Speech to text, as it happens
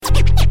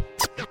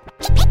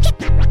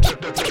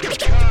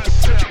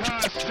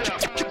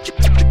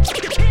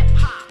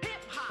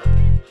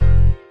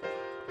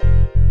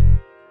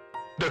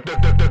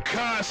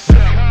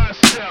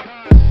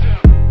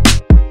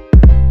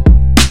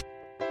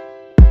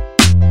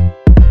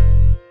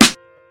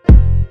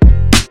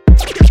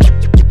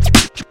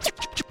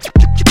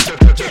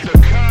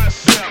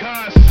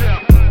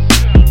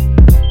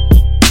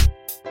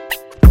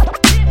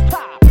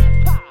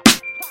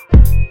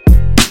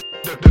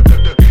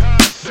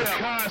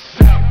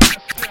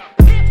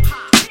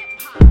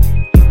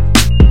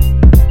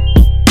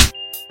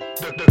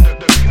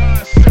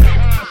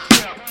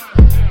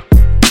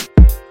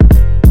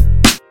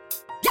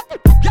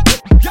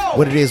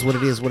it is, what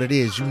it is, what it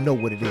is. You know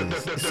what it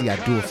is. It's the I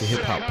Do It For Hip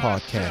Hop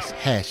podcast.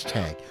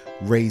 Hashtag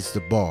Raise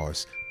the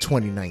Bars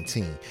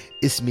 2019.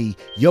 It's me,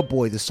 your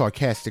boy, the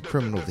sarcastic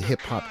criminal, the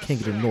hip hop king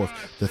of the north,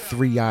 the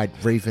three-eyed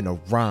raven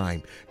of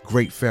rhyme,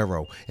 Great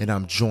Pharaoh, and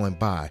I'm joined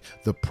by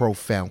the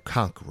profound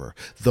conqueror,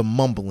 the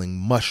mumbling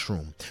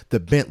mushroom, the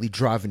Bentley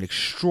driving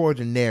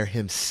extraordinaire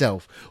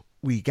himself.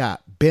 We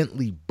got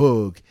Bentley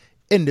Boog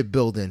in the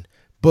building.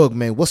 Boog,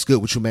 man, what's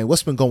good with you, man?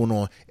 What's been going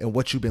on and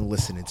what you been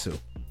listening to?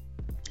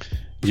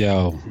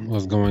 Yo,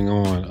 what's going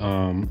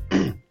on?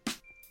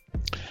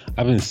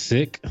 I've been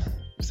sick,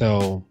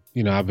 so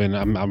you know,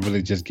 I'm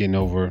really just getting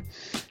over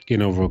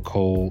a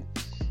cold.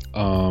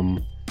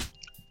 Super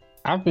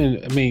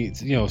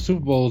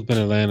Bowl's been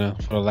in Atlanta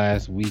for the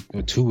last week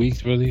or 2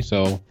 weeks, really.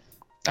 So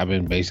I've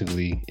been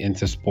basically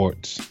into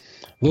sports,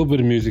 a little bit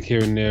of music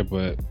here and there,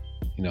 but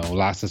you know,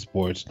 lots of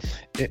sports.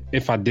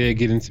 If I did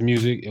get into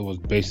music, it was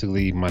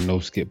basically my no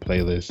skip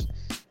playlist.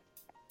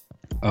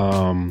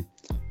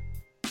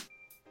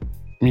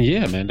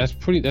 Yeah, man, that's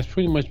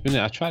pretty much been it.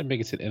 I tried to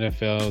make it to the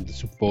NFL, the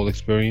Super Bowl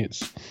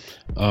experience.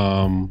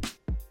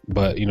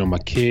 But you know, my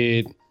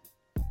kid,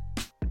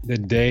 the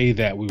day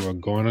that we were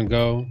going to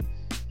go,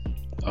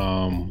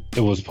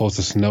 it was supposed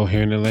to snow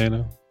here in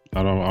Atlanta.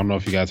 I don't know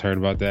if you guys heard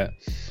about that.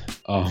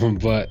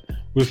 But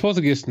we were supposed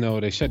to get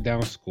snow. They shut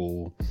down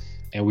school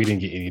and we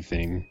didn't get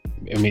anything.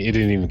 I mean, it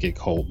didn't even get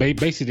cold.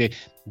 Basically,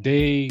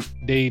 they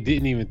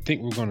didn't even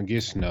think we were going to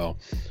get snow,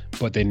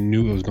 but they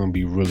knew it was going to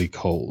be really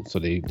cold, so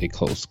they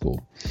closed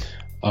school.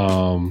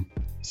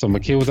 So my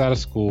kid was out of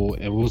school,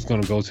 and we was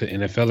going to go to the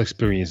NFL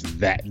experience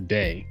that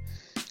day.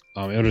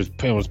 It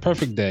was a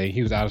perfect day.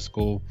 He was out of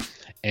school,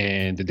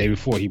 and the day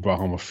before, he brought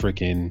home a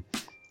freaking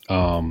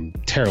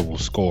terrible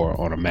score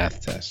on a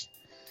math test.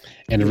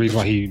 And the reason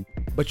why he...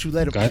 But you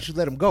let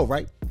him go,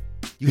 right?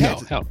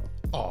 Hell no.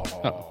 Oh.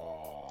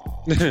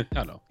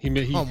 I know.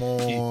 Come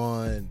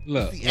on.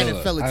 Look, the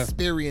NFL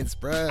experience,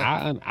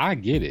 bruh. I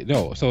get it.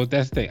 No, so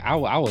that's the thing. I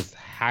was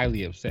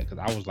highly upset because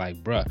I was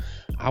like, bruh,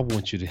 I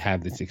want you to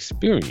have this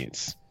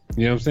experience.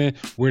 You know what I'm saying?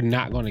 We're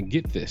not going to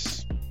get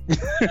this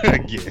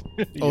again.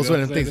 It's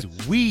one of the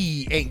things.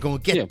 We ain't going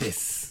to get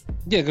this.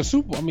 Yeah, because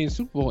Super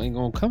Bowl ain't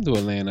going to come to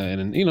Atlanta.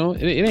 And, you know,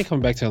 it ain't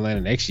coming back to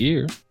Atlanta next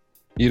year.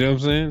 You know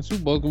what I'm saying?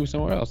 Super Bowl's going to be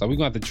somewhere else. Like, we're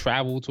going to have to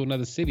travel to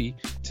another city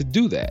to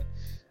do that.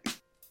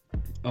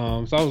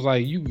 So I was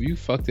like, you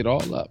fucked it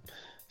all up.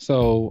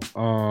 So,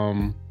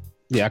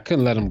 I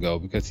couldn't let him go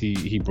because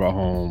he brought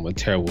home a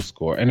terrible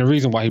score. And the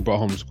reason why he brought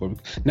home the score,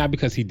 not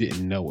because he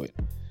didn't know it,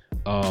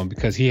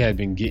 because he had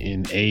been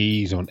getting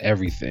A's on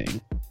everything.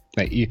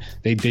 Like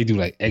they do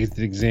like exit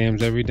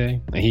exams every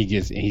day, and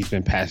he's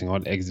been passing all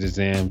the exit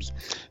exams,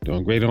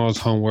 doing great on his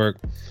homework.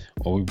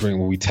 Or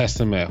when we test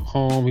him at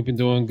home, he's been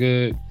doing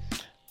good.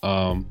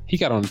 He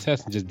got on the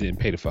test and just didn't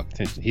pay the fuck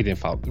attention. He didn't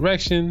follow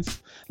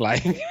directions.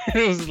 Like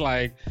it was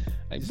like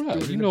bro,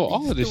 you know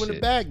all of this shit. Just doing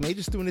the bag, man. He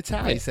just doing the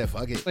tie. He said,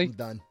 "Fuck it, I'm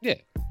done." Yeah.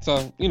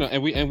 So you know,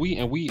 and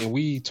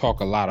we talk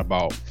a lot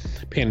about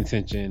paying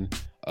attention,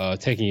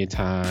 taking your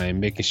time,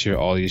 making sure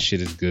all your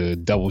shit is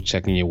good, double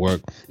checking your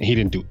work. And he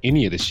didn't do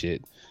any of the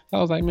shit. So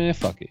I was like, man,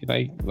 fuck it.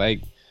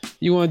 Like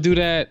you want to do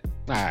that?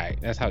 All right.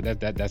 That's how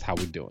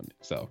we're doing it.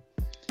 So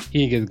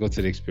he didn't get to go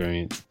to the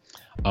experience.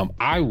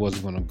 I was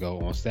gonna go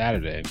on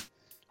Saturday,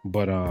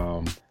 but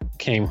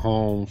came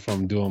home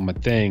from doing my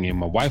thing and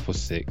my wife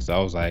was sick, so I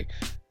was like,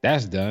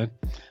 that's done.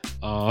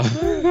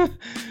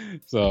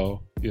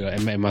 So you know,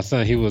 and my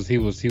son, he was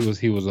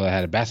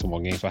had a basketball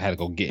game, so I had to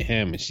go get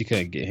him, and she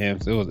couldn't get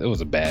him, so it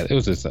was all bad.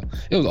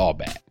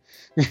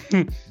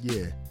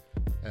 Yeah,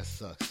 that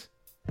sucks.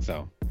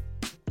 So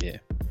yeah.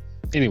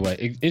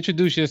 Anyway,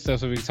 introduce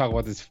yourself so we can talk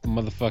about this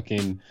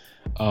motherfucking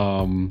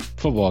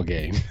football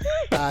game.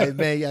 All right,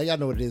 man. Y'all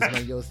know what it is,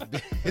 man. Yo,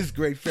 it's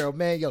Great Pharaoh,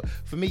 man. Yo,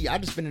 for me, I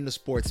just been in the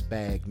sports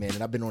bag, man,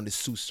 and I've been on this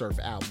Sue Surf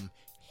album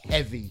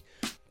heavy.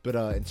 But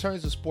in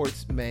terms of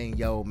sports, man,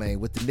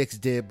 what the Knicks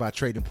did by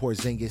trading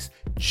Porzingis,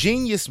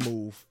 genius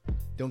move.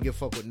 Don't give a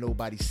fuck what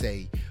nobody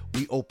say.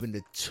 We opened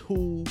the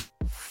 2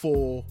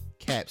 full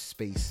cap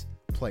space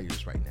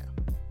players right now.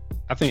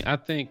 I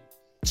think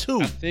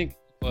 2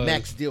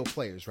 max deal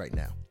players right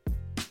now.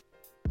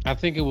 I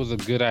think it was a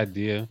good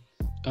idea.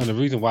 And the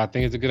reason why I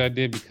think it's a good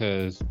idea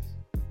because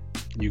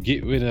you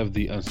get rid of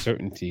the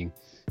uncertainty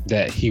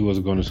that he was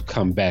going to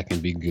come back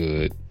and be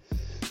good.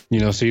 You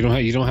know, so you don't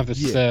have to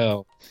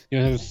sell. You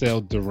don't have to sell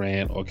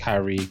Durant or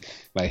Kyrie.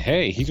 Like,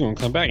 hey, he's going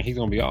to come back and he's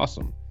going to be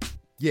awesome.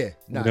 Yeah,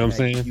 you know what I'm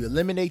saying? You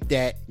eliminate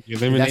that. He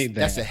had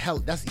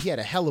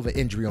a hell of an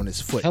injury on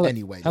his foot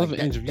anyway.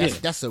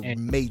 That's a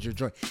major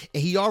joint.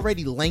 And he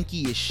already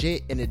lanky as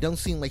shit, and it don't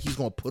seem like he's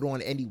gonna put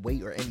on any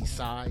weight or any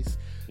size.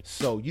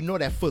 So you know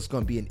that foot's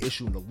gonna be an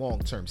issue in the long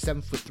term.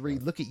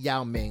 7'3". Look at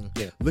Yao Ming.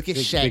 Yeah. Look at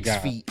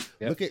Shaq's feet.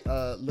 Yep.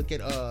 Look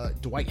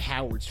at Dwight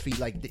Howard's feet.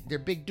 Like they're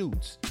big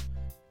dudes.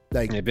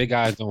 Like big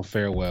guys don't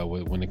fare well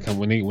when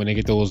they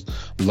get those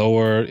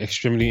lower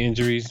extremity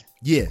injuries.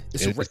 Yeah,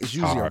 it's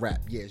usually a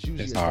wrap. Yeah, it's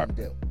usually a done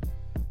deal.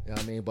 You know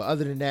what I mean? But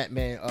other than that,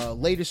 man,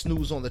 latest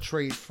news on the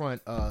trade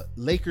front: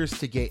 Lakers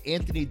to get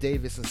Anthony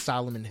Davis and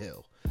Solomon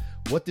Hill.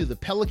 What do the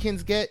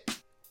Pelicans get?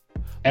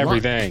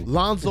 Everything.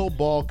 Lonzo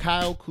Ball,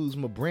 Kyle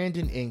Kuzma,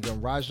 Brandon Ingram,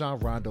 Rajon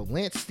Rondo,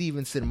 Lance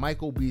Stevenson,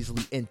 Michael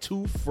Beasley, and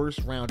 2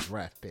 first-round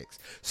draft picks.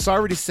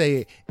 Sorry to say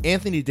it,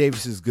 Anthony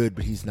Davis is good,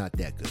 but he's not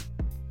that good.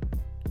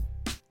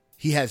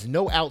 He has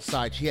no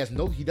outside. He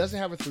doesn't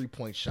have a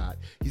three-point shot.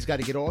 He's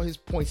got to get all his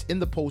points in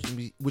the post,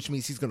 which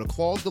means he's going to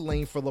clog the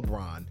lane for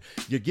LeBron.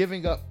 You're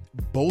giving up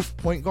both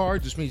point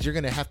guards, which means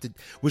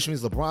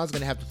LeBron's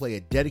going to have to play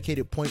a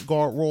dedicated point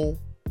guard role.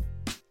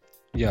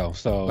 Yo,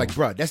 so like,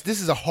 bro, this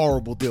is a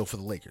horrible deal for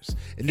the Lakers,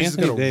 and this is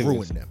going to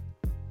ruin them.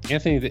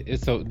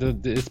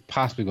 It's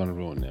possibly going to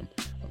ruin them.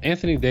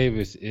 Anthony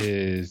Davis.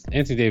 I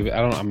don't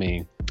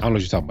know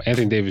what you're talking about.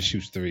 Anthony Davis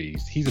shoots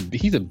threes. He's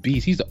a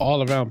beast. He's an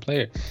all around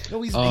player.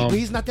 No,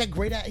 he's not that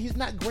great at. He's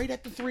not great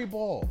at the three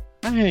ball.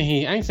 I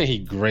ain't say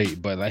he's great,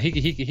 but like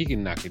he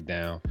can knock it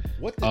down.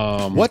 What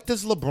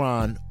does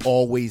LeBron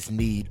always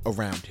need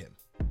around him?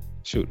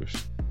 Shooters.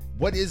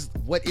 What is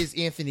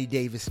Anthony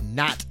Davis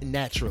not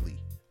naturally?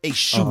 A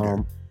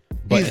shooter.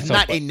 He's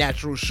not a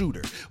natural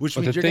shooter, which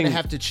means you're going to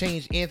have to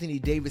change Anthony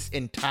Davis'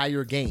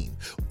 entire game,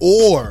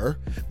 or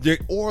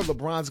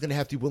LeBron's going to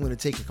have to be willing to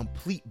take a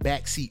complete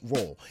backseat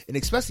role, and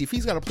especially if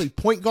he's got to play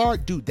point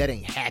guard, dude, that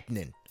ain't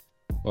happening.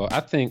 Well,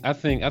 I think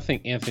Anthony.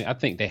 I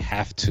think they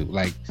have to.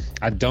 Like,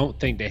 I don't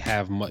think they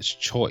have much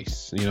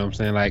choice. You know what I'm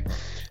saying? Like,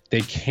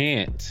 they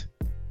can't.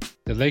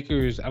 The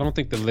Lakers. I don't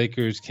think the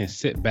Lakers can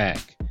sit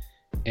back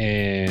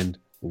and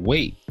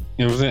wait.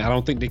 You know what I'm saying? I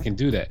don't think they can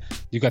do that.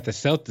 You got the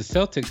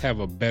Celtics have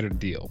a better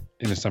deal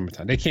in the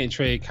summertime. They can't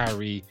trade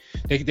Kyrie.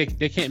 They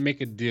can't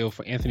make a deal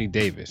for Anthony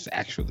Davis,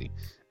 actually.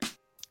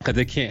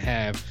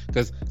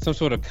 Because some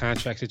sort of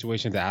contract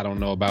situation that I don't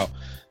know about.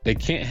 They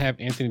can't have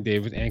Anthony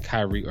Davis and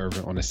Kyrie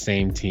Irving on the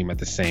same team at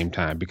the same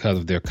time because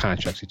of their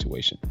contract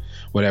situation,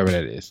 whatever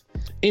that is.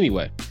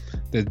 Anyway,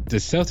 the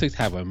Celtics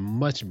have a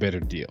much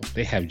better deal.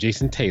 They have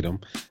Jason Tatum,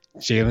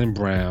 Jaylen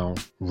Brown,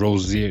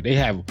 Rozier. They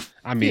have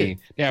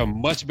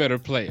much better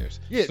players.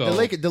 Yeah, so,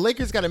 the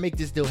Lakers got to make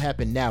this deal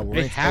happen now, or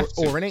it ain't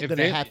going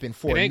to happen.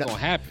 It ain't going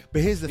to happen.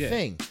 But here's the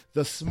thing: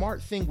 the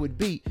smart thing would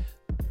be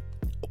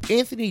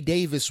Anthony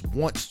Davis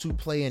wants to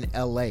play in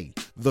LA.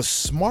 The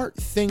smart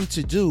thing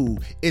to do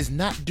is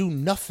not do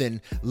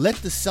nothing. Let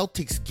the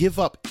Celtics give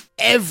up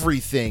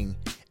everything,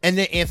 and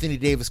then Anthony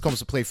Davis comes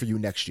to play for you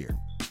next year.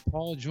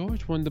 Paul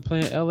George wanted to play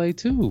in LA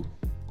too.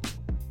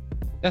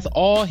 That's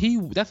all. And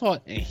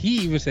he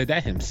even said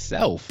that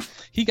himself.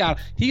 He got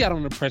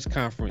on the press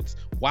conference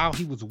while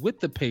he was with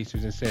the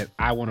Pacers and said,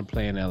 "I want to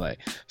play in LA."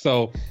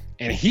 So,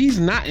 and he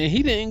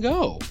didn't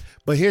go.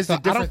 But here's the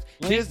difference.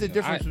 Here's the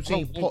difference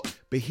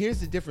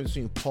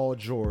between Paul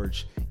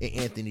George and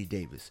Anthony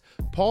Davis.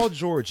 Paul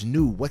George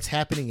knew what's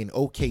happening in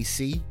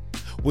OKC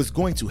was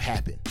going to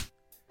happen.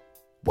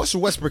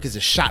 Russell Westbrook is a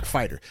shot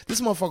fighter. This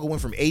motherfucker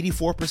went from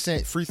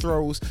 84% free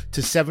throws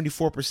to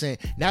 74%.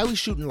 Now he's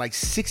shooting like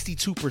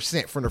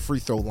 62% from the free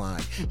throw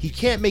line. He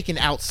can't make an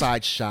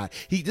outside shot.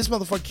 This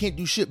motherfucker can't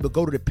do shit but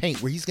go to the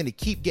paint where he's going to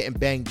keep getting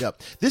banged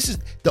up. This is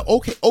the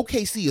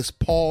OKC is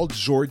Paul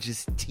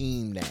George's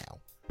team now.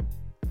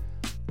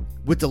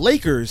 With the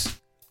Lakers,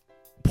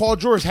 Paul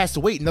George has to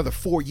wait another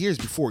 4 years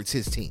before it's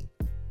his team.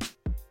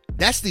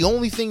 That's the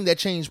only thing that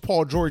changed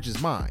Paul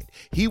George's mind.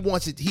 He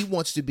wants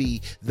to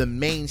be the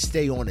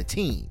mainstay on a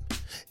team.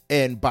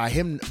 And by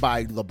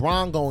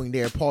LeBron going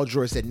there, Paul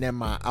George said, "Never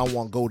mind, I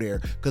won't go there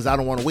because I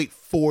don't want to wait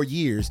 4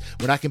 years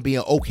when I can be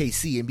in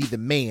OKC and be the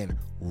man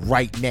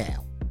right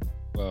now."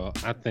 Well,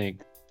 I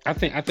think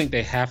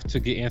they have to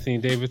get Anthony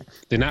Davis.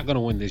 They're not going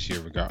to win this year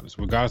regardless.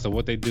 Regardless of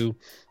what they do,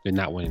 they're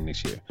not winning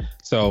this year.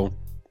 So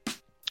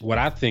what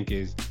I think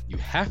is you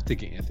have to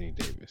get Anthony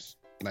Davis.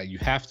 Like, you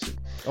have to.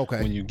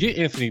 Okay. When you get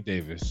Anthony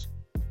Davis,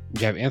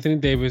 you have Anthony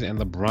Davis and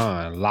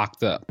LeBron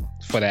locked up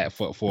for that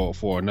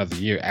for another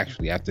year.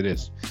 Actually, after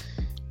this,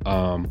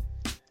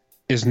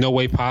 there's no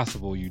way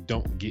possible you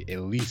don't get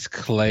at least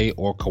Klay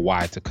or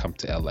Kawhi to come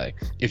to LA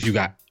if you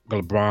got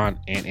LeBron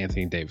and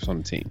Anthony Davis on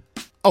the team.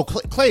 Oh,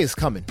 Klay is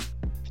coming.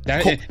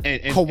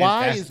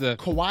 Kawhi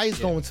is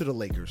going to the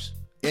Lakers.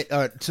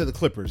 To the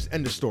Clippers.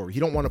 End of story.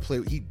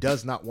 He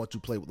does not want to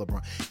play with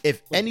LeBron.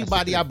 If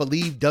anybody I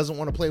believe doesn't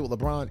want to play with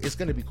LeBron, it's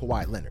going to be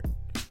Kawhi Leonard.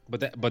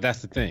 But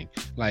that's the thing.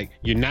 Like,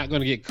 you're not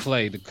going to get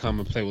Klay to come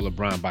and play with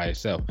LeBron by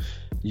itself.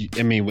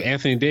 With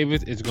Anthony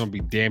Davis, it's going to be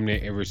damn near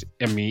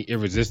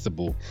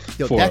irresistible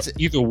for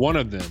either one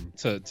of them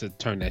to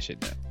turn that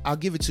shit down. I'll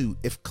give it to you.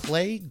 If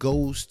Klay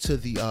goes to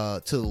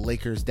the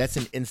Lakers, that's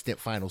an instant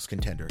finals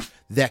contender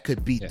that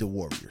could beat the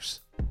Warriors.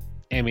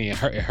 It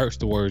hurts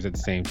the Warriors at the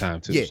same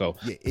time too.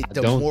 It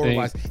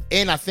demoralizes.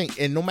 And I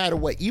think, and no matter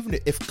what, even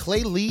if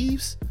Klay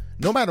leaves,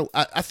 no matter,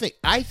 I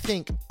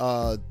think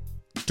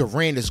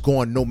Durant is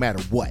going no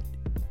matter what.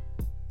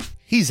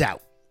 He's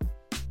out.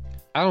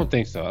 I don't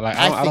think so. Like,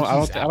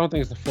 I don't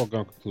think it's a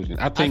foregone conclusion.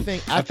 I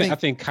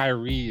think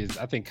Kyrie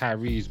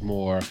is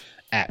more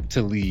apt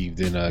to leave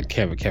than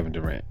Kevin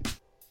Durant.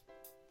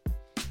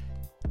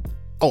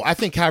 Oh, I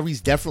think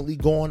Kyrie's definitely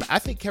gone. I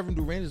think Kevin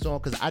Durant is on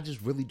because I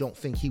just really don't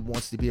think he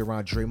wants to be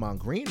around Draymond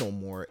Green no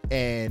more.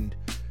 And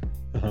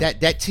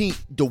That team,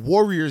 the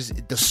Warriors,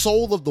 the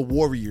soul of the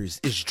Warriors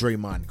is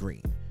Draymond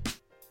Green.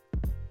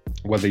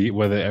 Whether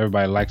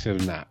everybody likes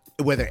it or not.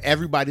 Whether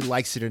everybody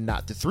likes it or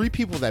not. The three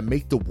people that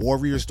make the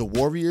Warriors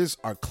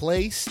are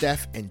Clay,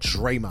 Steph, and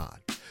Draymond.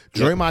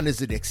 Draymond is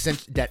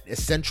that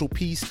essential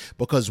piece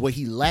because what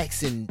he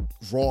lacks in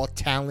raw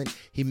talent,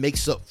 he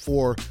makes up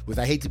for with,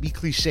 I hate to be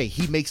cliche,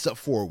 he makes up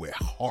for with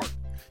heart.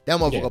 That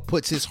motherfucker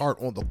puts his heart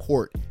on the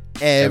court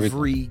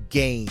every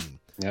game.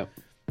 Yep.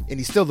 And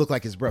he still look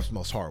like his breath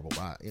smells horrible.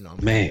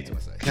 Man,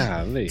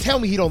 golly. Tell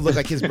me he don't look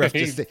like his breath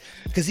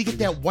because he get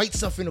that white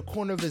stuff in the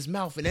corner of his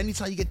mouth, and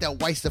anytime you get that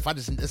white stuff,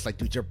 it's like,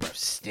 dude, your breath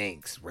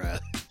stinks, bro.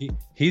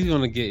 He's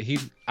gonna get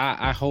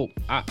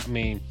I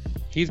mean,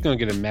 he's gonna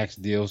get a max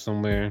deal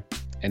somewhere,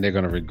 and they're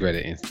gonna regret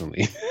it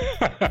instantly.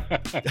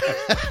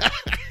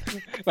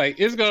 Like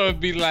it's gonna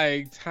be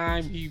like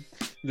time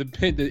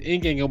the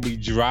ink ain't gonna be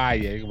dry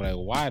yet. You're gonna be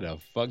like, why the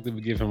fuck did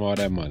we give him all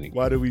that money?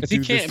 Why do we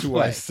do this to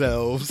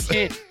ourselves?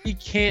 He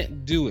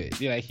can't do it.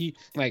 Yeah,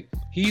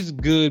 he's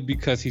good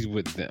because he's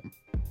with them.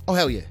 Oh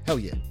hell yeah.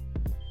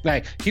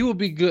 Like he would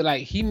be good.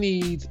 Like he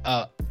needs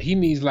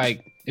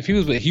like if he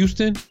was with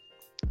Houston,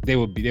 they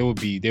would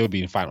be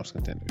in finals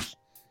contenders.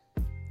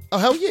 Oh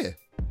hell yeah.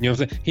 You know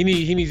what I'm saying?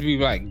 He needs to be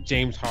like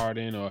James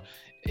Harden, or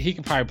he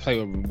can probably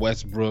play with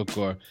Westbrook,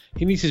 or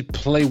he needs to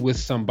play with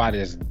somebody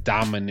that's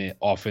dominant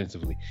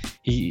offensively.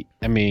 You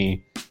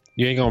ain't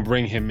gonna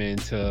bring him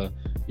into,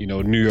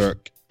 New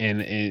York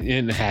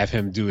and have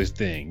him do his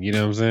thing. You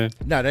know what I'm saying?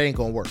 No, that ain't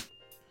gonna work.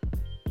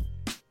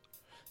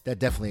 That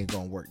definitely ain't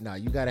gonna work. Now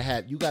you gotta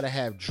have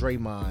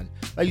Draymond.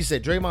 Like you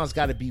said, Draymond's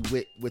gotta be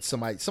with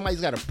somebody. Somebody's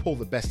gotta pull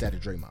the best out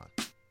of Draymond.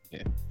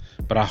 Yeah.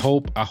 But I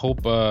hope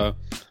the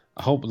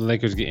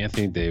Lakers get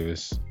Anthony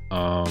Davis.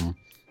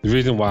 The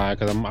reason why,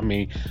 because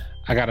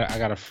I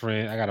got a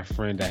friend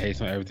that hates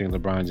on everything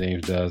LeBron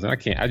James does, and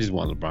I just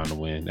want LeBron to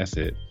win. That's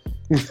it.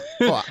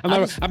 I'm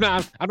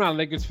not a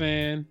Lakers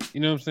fan.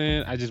 You know what I'm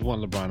saying? I just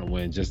want LeBron to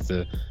win just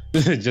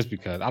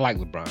because I like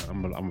LeBron.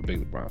 I'm a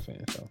big LeBron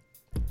fan. So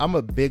I'm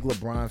a big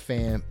LeBron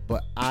fan,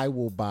 but I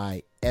will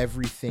buy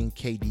everything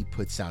KD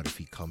puts out if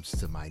he comes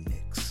to my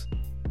Knicks.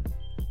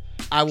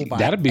 I will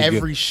buy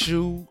every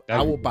shoe.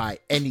 I will buy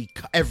every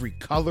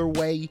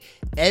colorway,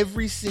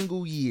 every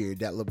single year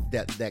that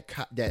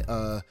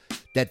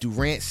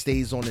Durant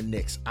stays on the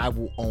Knicks. I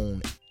will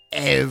own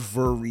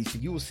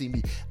everything. You will see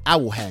me. I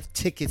will have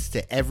tickets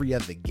to every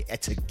other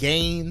to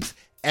games,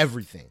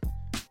 everything.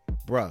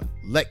 Bruh,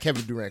 let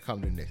Kevin Durant come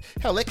to the Knicks.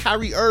 Hell, let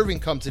Kyrie Irving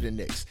come to the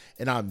Knicks,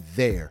 and I'm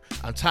there.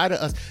 I'm tired of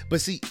us. But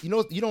see, you know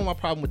what my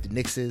problem with the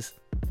Knicks is?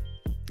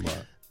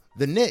 What?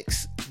 The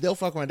Knicks, they'll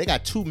fuck around. They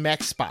got 2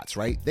 max spots,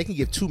 right? They can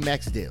give 2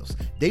 max deals.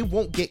 They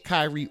won't get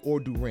Kyrie or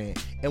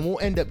Durant, and we'll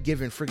end up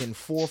giving friggin'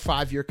 4 or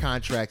 5 year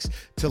contracts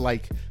to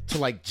like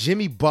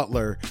Jimmy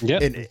Butler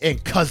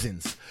and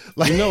Cousins.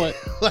 Like, you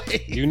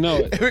know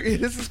it.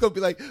 This is gonna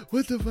be like,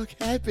 what the fuck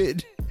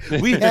happened?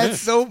 We had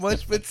so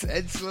much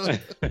potential.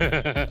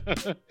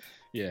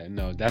 Yeah,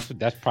 no, that's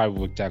probably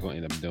what y'all gonna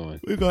end up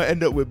doing. We're gonna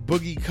end up with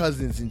Boogie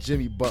Cousins and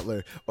Jimmy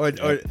Butler, or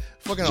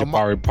fucking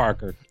Jabari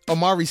Parker,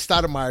 Amari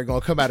Stoudemire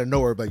gonna come out of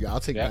nowhere, but I'll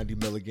take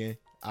 $90 million again.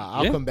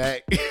 I'll come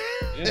back.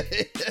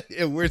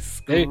 And we're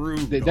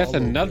screwed.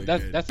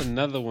 That's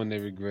another one they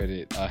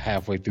regretted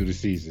halfway through the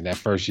season, that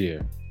first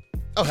year.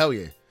 Oh hell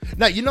yeah!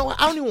 Now you know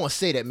what? I don't even want to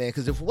say that, man,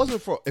 because if it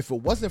wasn't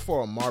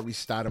for Amari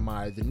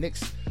Stoudemire, the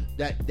Knicks,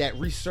 that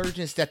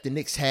resurgence that the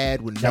Knicks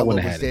had when Melo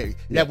was there,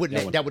 that would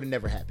have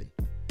never happened.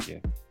 Yeah.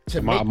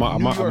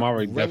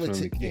 Amari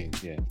definitely king.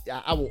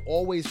 Yeah. I will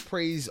always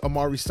praise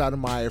Amari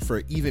Stoudemire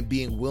for even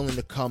being willing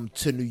to come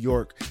to New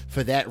York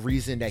for that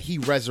reason, that he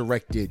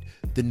resurrected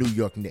the New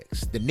York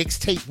Knicks. The Knicks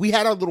tape, we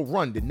had our little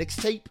run. The Knicks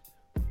tape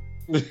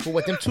for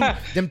what them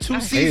two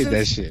seasons.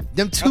 That shit.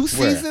 Them 2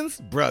 seasons,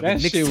 bro. The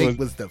Knicks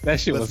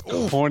tape was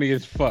corny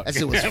as fuck. That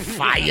shit was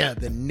fire.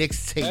 The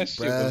Knicks tape, that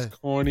shit bro. was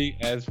corny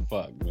as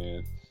fuck,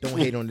 man. Don't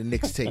hate on the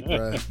Knicks tape,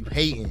 bro. You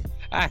hating.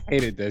 I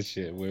hated that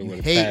shit.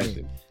 You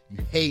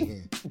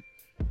hating.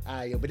 All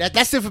right, but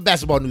that's it for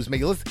basketball news,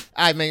 man. All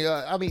right,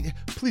 man.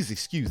 Please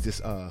excuse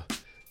this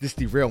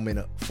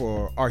derailment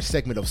for our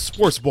segment of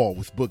sports ball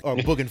with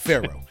Boog and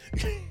Pharaoh.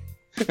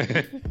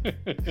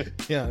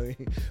 Yeah,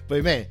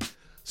 but man,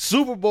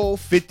 Super Bowl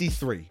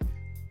 53,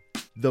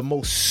 the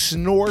most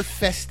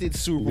snore-fested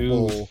Super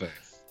Bowl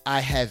I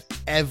have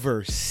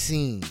ever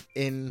seen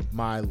in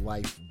my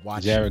life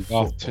watching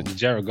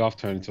Jared Goff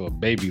turned into a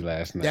baby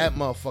last night. That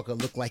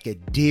motherfucker looked like a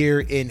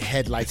deer in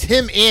headlights.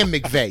 Him and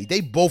McVay,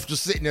 they both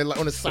just sitting there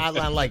on the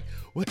sideline like,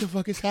 what the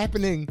fuck is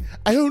happening?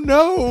 I don't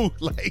know.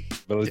 Like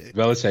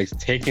Belichick's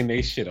taking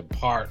their shit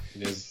apart.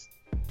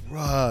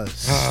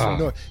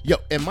 Bruh. Yo,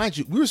 and mind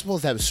you, we were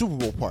supposed to have a Super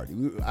Bowl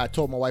party. I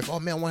told my wife, oh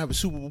man, I want to have a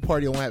Super Bowl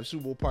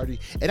party.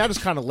 And I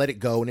just kind of let it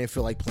go and didn't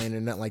feel like playing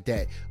or nothing like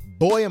that.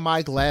 Boy, am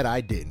I glad I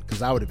didn't,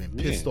 because I would have been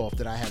pissed off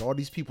that I had all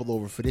these people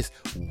over for this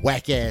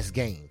whack-ass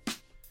game.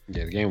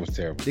 Yeah, the game was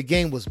terrible. The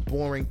game was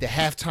boring. The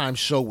halftime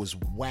show was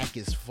whack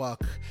as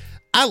fuck.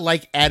 I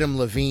like Adam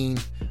Levine,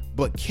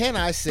 but can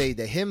I say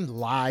that him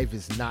live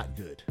is not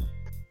good?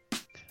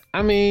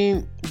 I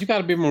mean, you got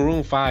to be a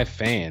Maroon 5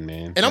 fan,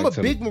 man. And I'm a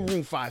big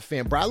Maroon 5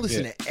 fan, bro. I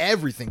listen to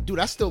everything. Dude,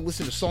 I still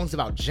listen to songs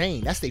about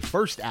Jane. That's their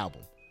first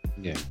album.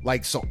 Yeah.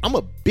 Like, so I'm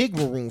a big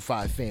Maroon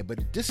 5 fan,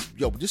 but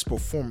this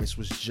performance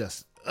was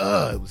just,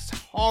 it was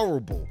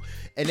horrible.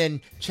 And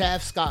then Chav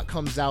Scott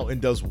comes out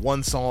and does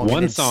one song.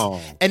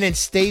 And then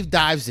Stave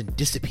dives and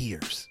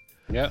disappears.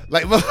 Yeah.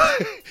 Like,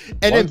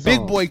 and then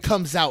Big Boy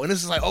comes out and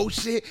it's like, oh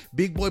shit,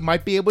 Big Boy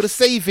might be able to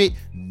save it.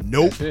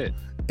 Nope. That's it.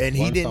 And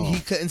he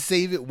couldn't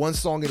save it. One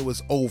song and it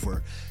was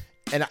over.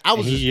 And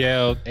he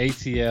yelled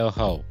ATL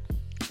ho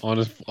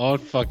on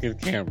fucking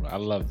camera. I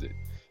loved it.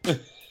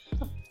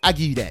 I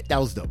give you that. That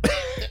was dope.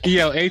 He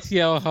yelled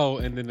ATL ho,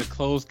 and then the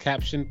closed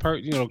caption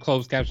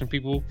closed caption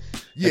people.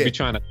 Yeah. Be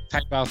trying to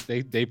type out.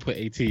 They put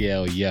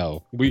ATL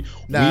yo.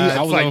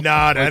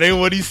 That ain't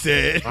what he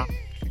said.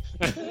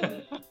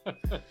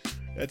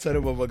 That's how the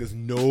motherfuckers.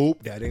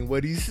 Nope, that ain't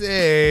what he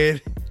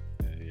said.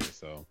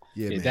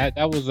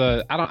 That was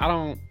I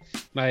don't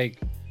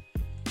like.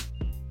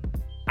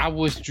 I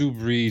wish Drew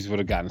Brees would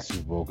have gotten the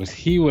Super Bowl because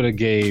he would have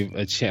gave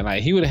a chance.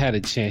 Like he would have had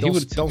a chance.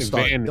 Don't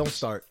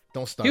start.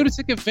 He would have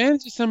taken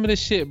advantage of some of this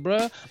shit,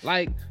 bro.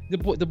 Like the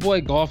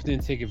boy Goff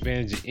didn't take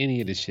advantage of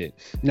any of the shit.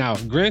 Now,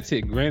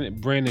 granted,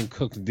 Brandon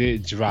Cooks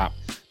did drop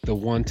the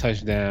one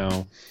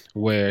touchdown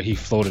where he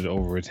floated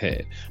over his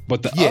head,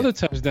 but the other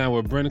touchdown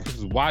where Brandon Cooks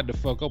was wide the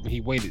fuck open, he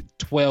waited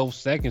 12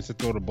 seconds to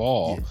throw the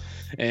ball,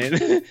 and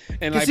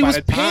like he was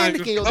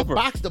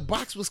panicking. The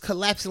box was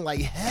collapsing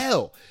like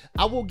hell.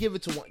 I will give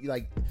it to one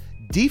like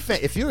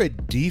defense. If you're a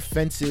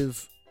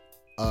defensive,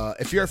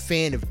 if you're a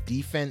fan of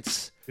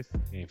defense, this is a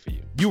game for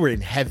you. You were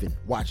in heaven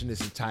watching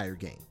this entire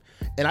game.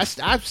 And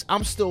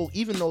I'm still,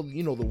 even though,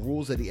 the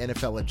rules of the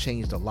NFL have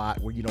changed a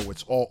lot where,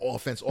 it's all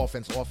offense,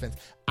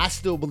 I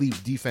still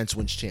believe defense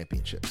wins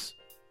championships.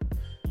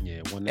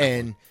 Yeah.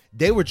 And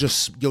they were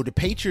just, the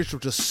Patriots were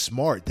just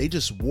smart. They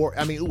just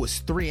it was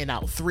 3 and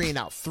out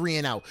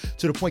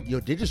to the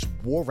point, they just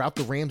wore out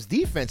the Rams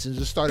defense and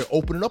just started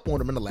opening up on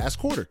them in the last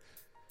quarter.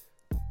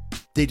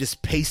 They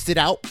just paced it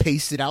out,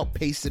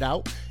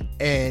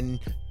 and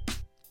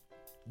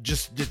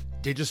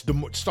they just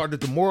started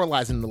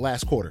demoralizing in the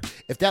last quarter.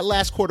 If that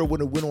last quarter would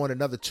have went on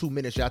another 2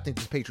 minutes, I think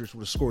the Patriots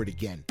would have scored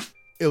again.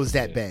 It was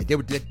that bad.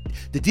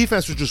 The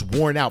defense was just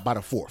worn out by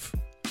the fourth.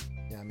 You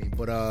know what I mean?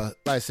 But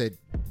like I said,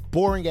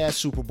 boring ass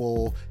Super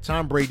Bowl.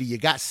 Tom Brady, you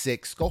got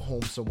 6. Go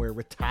home somewhere,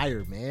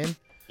 retire, man.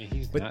 And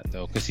he's not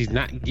though, because he's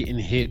not getting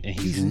hit, and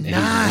he's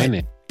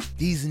winning.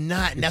 He's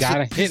not. And that's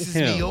what pisses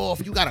me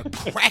off. You gotta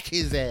crack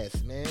his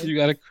ass, man. You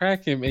gotta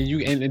crack him, and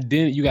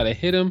then you gotta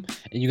hit him,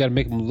 and you gotta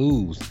make him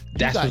lose.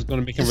 That's what's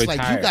gonna make him retire.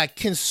 Like you got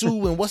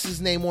Kinsu and what's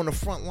his name on the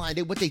front line.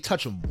 They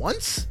touch him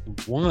once?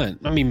 One.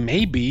 I mean,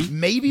 maybe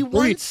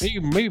once.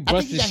 Maybe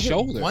brushed his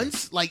shoulder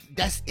once. Like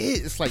that's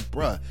it. It's like,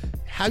 bruh,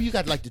 how you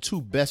got like the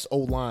 2 best O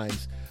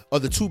lines or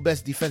the 2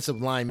 best defensive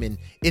linemen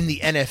in the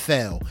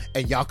NFL,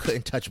 and y'all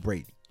couldn't touch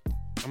Brady?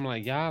 I'm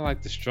like, y'all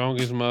like the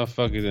strongest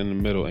motherfuckers in the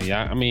middle, and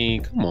y'all, I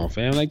mean, come on,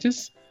 fam. Like,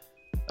 that's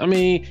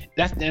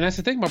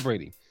the thing about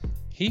Brady.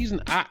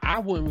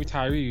 I wouldn't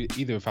retire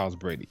either if I was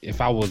Brady.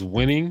 If I was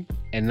winning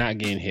and not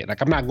getting hit,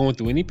 like I'm not going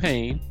through any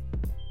pain,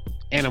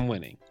 and I'm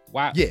winning.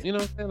 Why? Yeah. You know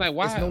what I'm saying? Like,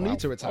 why? There's no need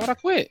to retire. Why would I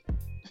quit?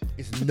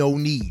 It's no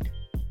need.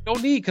 No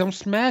need, because I'm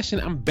smashing.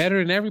 I'm better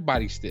than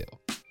everybody still.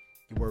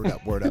 Word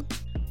up.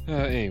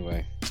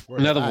 Anyway,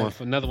 another one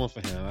for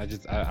him. I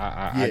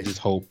just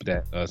hope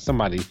that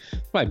somebody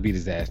beat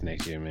his ass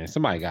next year, man.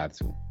 Somebody got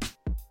to.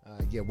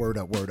 Word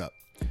up,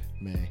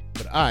 man.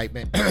 But all right,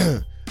 man.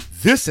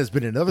 This has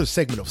been another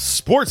segment of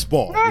Sports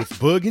Ball with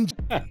Bug and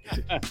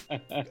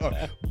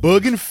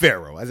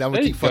Pharaoh. As I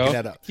would keep fucking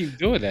that up. Keep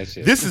doing that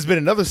shit. This has been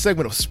another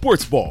segment of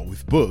Sports Ball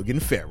with Bug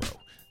and Pharaoh.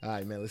 All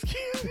right, man. Let's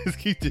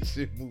keep this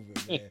shit moving,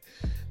 man.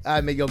 All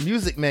right, man. Yo,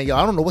 music, man. Yo,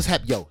 I don't know what's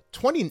happening. Yo,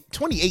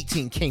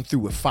 2018 came through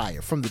with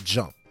fire from the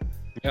jump.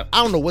 Yep.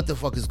 I don't know what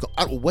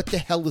the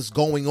hell is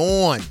going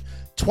on.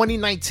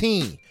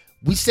 2019,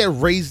 we said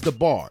raise the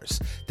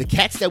bars. The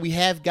cats that we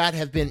have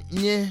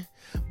been,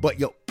 but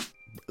yo,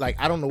 like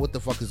I don't know what the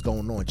fuck is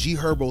going on. G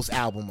Herbo's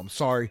album, I'm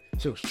sorry,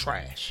 it was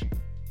trash.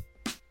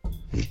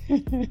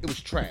 It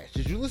was trash.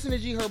 Did you listen to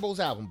G Herbo's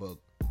album, Bug?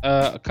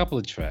 A couple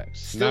of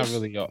tracks. Not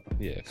really. A couple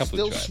of tracks.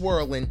 Still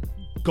swirling,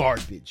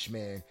 garbage,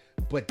 man.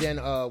 But then,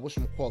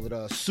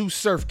 Sue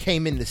Surf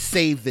came in to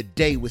save the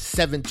day with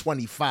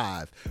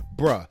 725.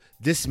 Bruh,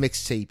 this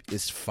mixtape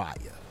is fire.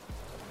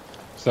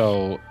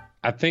 So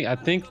I think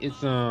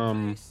it's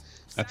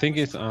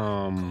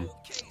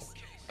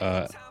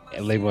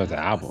labeled as an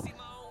album.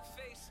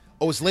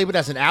 Oh, it's labeled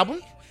as an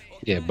album?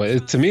 Yeah,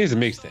 but to me, it's a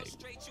mixtape.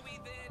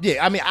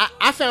 Yeah, I mean,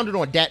 I found it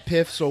on Dat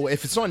Piff, so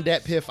if it's on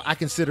Dat Piff, I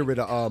consider it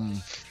a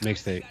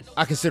mixtape.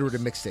 I consider it a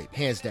mixtape,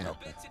 hands down.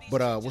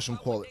 But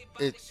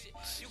it's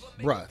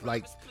bruh,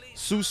 like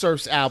Sue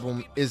Surf's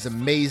album is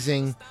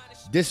amazing.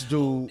 This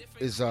dude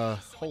is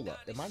hold up,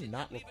 am I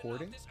not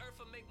recording?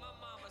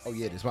 Oh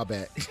yeah, it is. My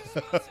bad.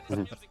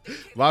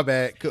 My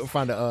bad. Couldn't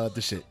find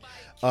the shit.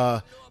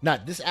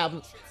 Not this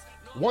album.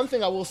 One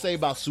thing I will say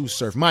about Sue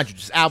Surf, mind you,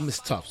 this album is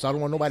tough, so I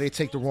don't want nobody to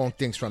take the wrong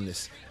things from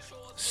this.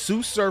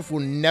 Sue Surf will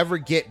never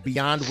get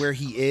beyond where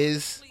he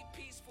is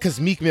because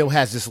Meek Mill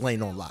has this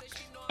lane on lock.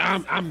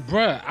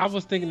 Bruh, I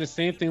was thinking the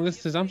same thing.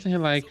 Listen, I'm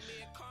saying like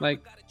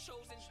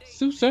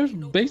Sue Surf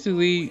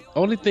basically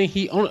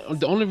the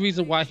only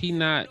reason why he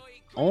not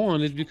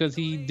on is because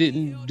he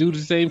didn't do the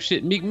same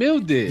shit Meek Mill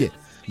did. Yeah.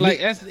 Like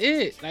that's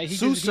it. Like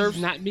he's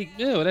not Meek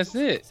Mill. That's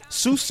it.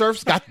 Sue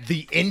Surf's got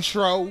the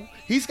intro.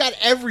 He's got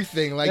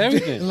everything. Like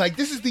everything. Like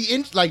this is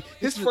the like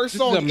his first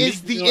song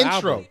is the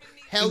intro. Album.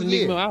 Hell yeah.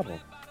 Meek Mill album.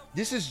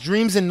 This is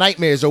Dreams and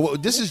Nightmares, or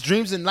this is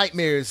Dreams and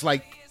Nightmares,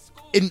 like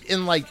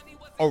in like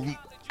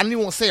I don't even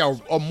want to say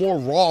a more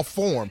raw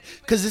form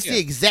because it's the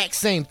exact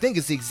same thing.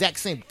 It's the exact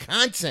same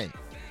content.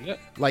 Yep.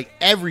 Like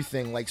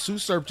everything. Like Sue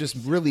Surf just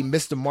really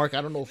missed the mark.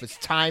 I don't know if it's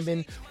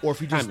timing or if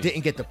he just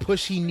didn't get the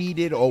push he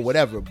needed or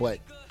whatever, but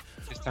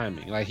it's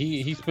timing. Like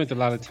he spent a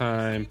lot of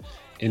time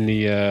in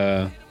the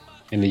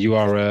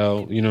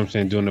URL, you know what I'm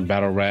saying, doing the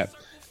battle rap.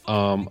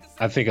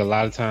 I think a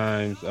lot of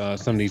times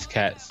some of these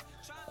cats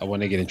when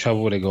they get in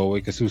trouble they go away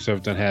because Sue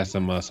Surf done has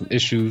some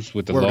issues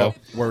with the law.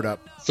 Word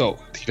up. So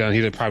he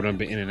probably done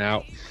been in and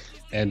out.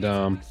 And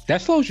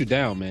that slows you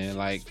down, man.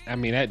 Like, I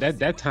mean,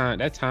 that's time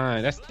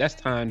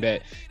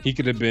that he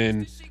could have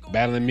been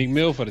battling Meek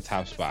Mill for the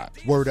top spot.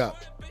 Word up.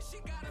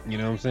 You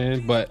know what I'm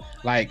saying? But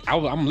like,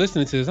 I'm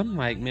listening to this. I'm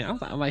like, man,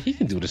 I'm like, he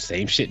can do the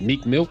same shit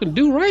Meek Mill can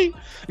do, right?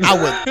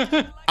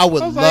 I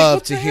would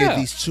love to hear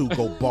these two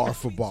go bar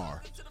for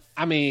bar.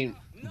 I mean,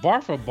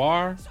 bar for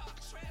bar.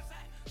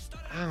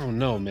 I don't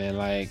know, man.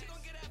 Like,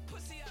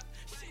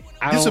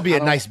 this would be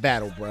a nice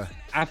battle, bro.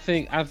 I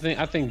think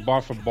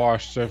bar for bar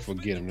Surf will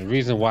get him. The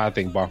reason why I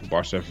think bar for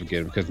bar Surf will get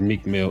him because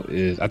Meek Mill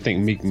is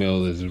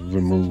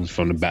removed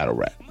from the battle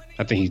rap.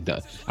 I think he's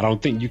done. I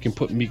don't think you can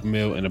put Meek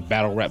Mill in a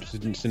battle rap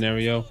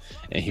scenario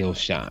and he'll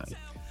shine.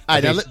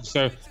 I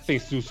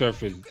think Sue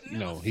Surf is,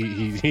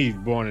 he's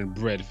born and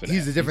bred for that.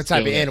 He's a different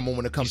type of animal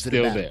when it comes to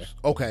the battles. There.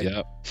 Okay.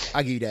 Yep.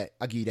 I give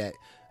you that.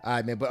 All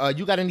right, man. But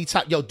you got any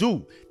top? Yo,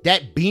 dude,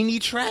 that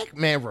Beanie track,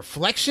 man,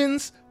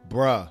 Reflections,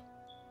 bruh.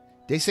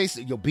 They say,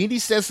 Beanie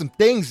says some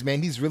things,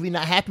 man. He's really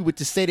not happy with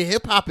the state of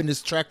hip hop in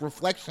this track,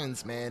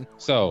 Reflections, man.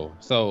 So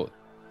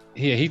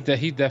yeah, he's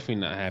definitely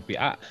not happy.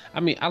 I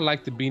mean, I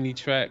like the Beanie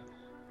track.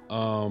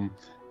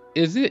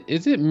 Is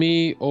it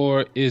me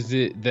or is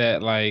it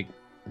that like,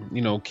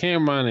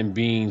 Cameron and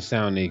Bean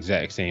sound the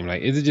exact same?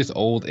 Like, is it just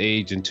old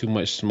age and too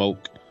much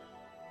smoke?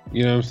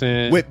 You know what I'm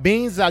saying? With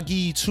Beans, I'll give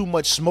you too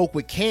much smoke.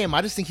 With Cam,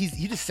 I just think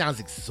he just sounds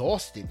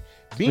exhausted.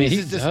 Beans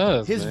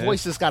his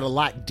voice just got a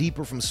lot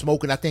deeper from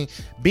smoking. I think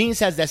Beans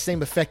has that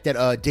same effect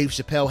that Dave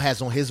Chappelle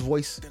has on his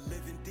voice.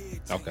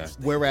 Okay.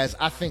 Whereas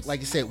I think, like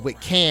you said, with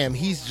Cam,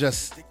 he's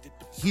just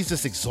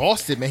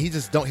exhausted, man.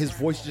 His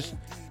voice just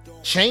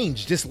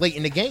changed just late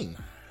in the game.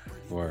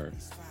 Word.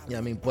 Yeah,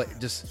 I mean, but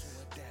just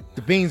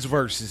the Beans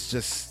verse is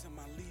just,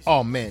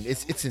 oh man,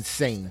 it's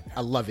insane.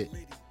 I love it.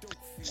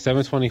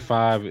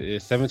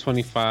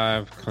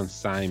 725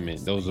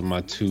 Consignment. Those are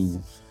my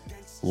two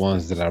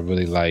ones that I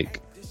really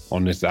like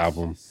on this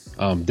album.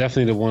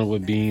 Definitely the one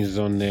with Beans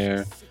on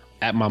there.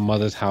 At My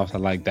Mother's House, I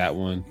like that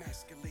one.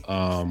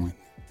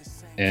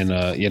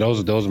 Yeah,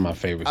 those are my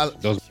favorites.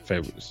 Those are my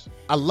favorites.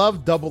 I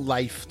love Double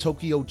Life,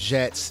 Tokyo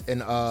Jets,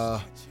 and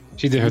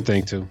she did her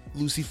thing too.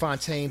 Lucy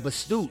Fontaine.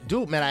 But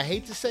dude, man, I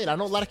hate to say it. I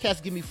know a lot of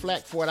cats give me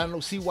flack for it. I know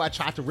CY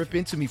tried to rip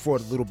into me for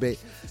it a little bit.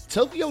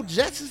 Tokyo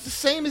Jets is the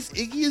same as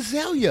Iggy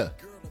Azalea.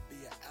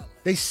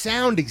 They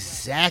sound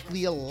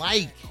exactly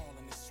alike.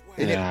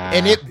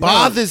 And it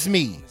bothers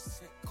me.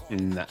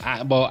 Nah,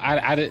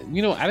 I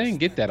didn't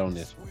get that on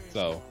this one.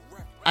 So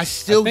I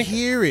still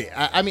hear it.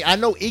 I mean, I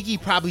know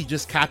Iggy probably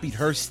just copied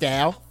her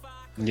style.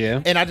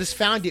 Yeah. And I just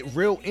found it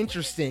real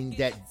interesting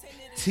that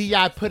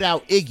T.I. put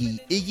out Iggy.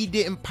 Iggy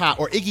didn't pop,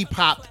 or Iggy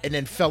popped and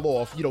then fell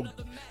off,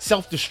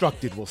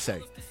 self-destructed, we'll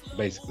say.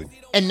 Basically.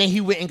 And then he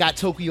went and got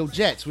Tokyo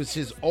Jets, which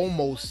is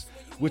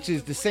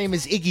the same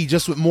as Iggy,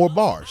 just with more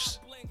bars.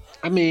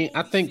 I mean,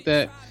 I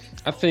don't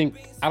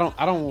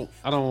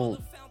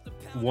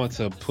want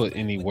to put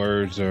any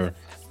words or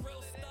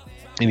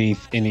any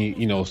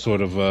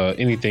sort of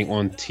anything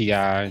on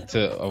T.I.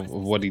 of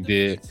what he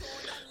did.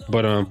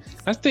 But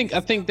I think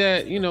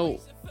that,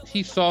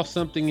 he saw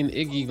something in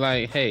Iggy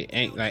like, hey,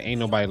 ain't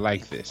nobody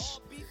like this.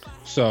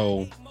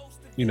 So,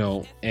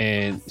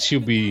 and she'll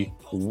be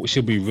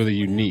really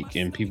unique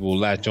and people will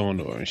latch on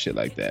to her and shit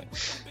like that.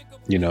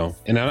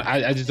 And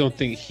I just don't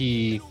think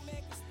he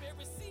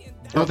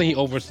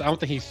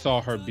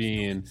saw her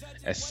being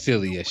as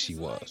silly as she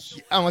was.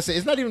 I want to say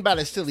it's not even about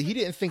as silly. He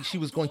didn't think she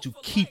was going to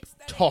keep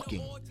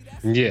talking.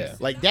 Yeah.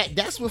 Like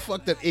that's what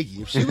fucked up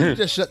Iggy. If she would have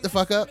just shut the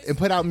fuck up and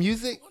put out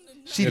music,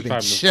 she'd have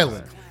been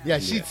chilling. Yeah,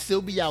 she'd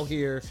still be out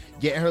here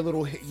getting her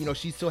little,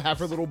 she'd still have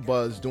her little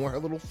buzz, doing her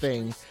little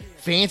thing.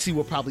 Fancy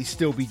would probably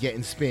still be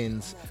getting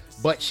spins,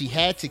 but she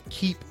had to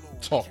keep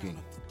talking.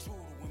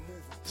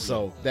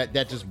 So that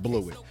just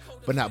blew it.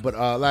 But like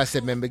I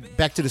said, man,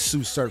 back to the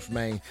Sue Surf,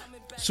 man.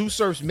 Sue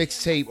Surf's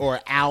mixtape or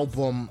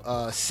album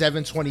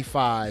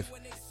 725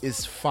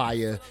 is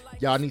fire.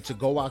 Y'all need to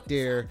go out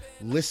there,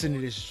 listen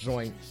to this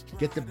joint,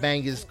 get the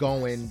bangers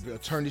going,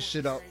 turn this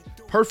shit up.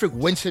 Perfect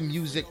winter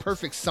music,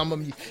 perfect summer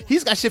music.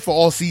 He's got shit for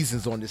all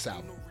seasons on this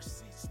album.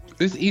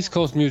 This East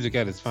Coast music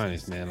at its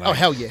finest, man. Like,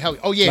 hell yeah.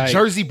 Oh yeah, like,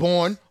 Jersey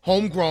born,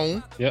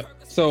 homegrown. Yep.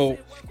 So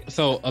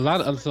a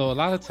lot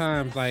of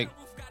times, like,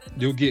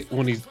 you'll get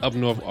one of these up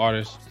north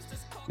artists,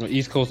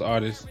 East Coast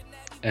artists,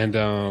 and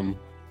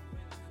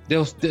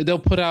they'll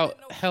put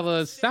out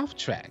hella South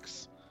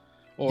tracks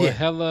or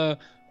hella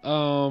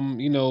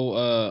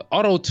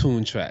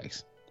auto-tune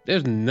tracks.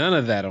 There's none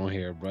of that on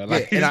here, bro.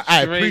 Like, and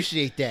I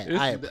appreciate that.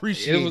 I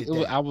appreciate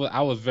it. I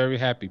was very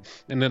happy.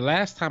 And the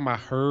last time I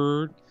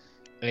heard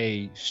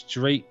a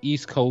straight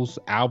East Coast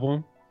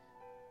album,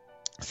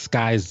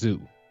 Sky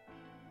Zoo.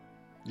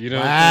 You know?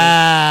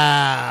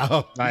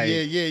 Wow. Like,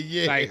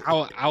 yeah. Like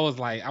I was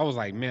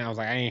like, man,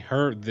 I ain't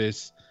heard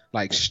this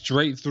like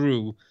straight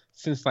through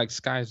since like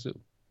Sky Zoo.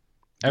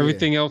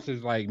 Everything else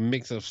is like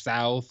mix of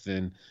South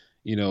and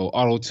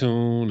auto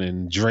tune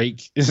and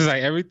Drake. It's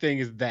like everything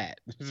is that.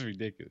 It's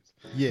ridiculous.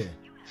 Yeah.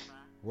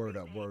 Word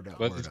up.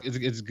 But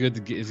it's good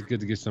to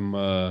get some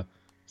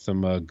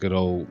good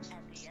old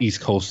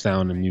East Coast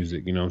sound and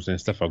music. You know what I'm saying?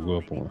 Stuff I grew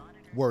up on.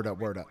 Word up.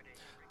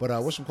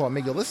 But what's it called,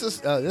 man? Yo,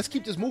 let's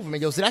keep this moving,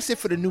 man. Yo, so that's it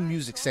for the new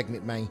music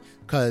segment, man.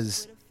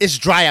 Cause it's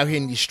dry out here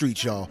in these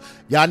streets, y'all.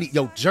 Y'all need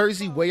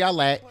Jersey, where y'all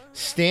at?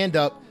 Stand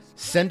up.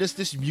 Send us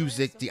this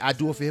music, the I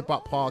Do It For Hip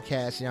Hop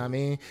podcast, you know what I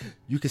mean?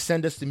 You can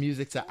send us the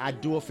music to I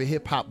Do It For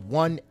Hip Hop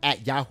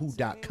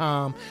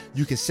 1@yahoo.com.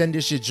 You can send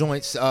us your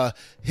joints.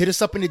 Hit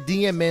us up in the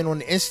DM, man, on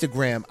the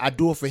Instagram, I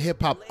Do It For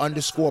Hip Hop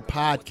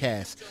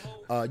 _podcast.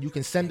 You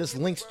can send us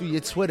links through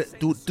your Twitter,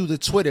 through the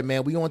Twitter,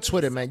 man. We on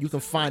Twitter, man. You can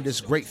find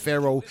us Great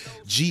Pharaoh,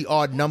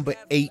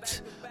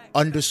 GR8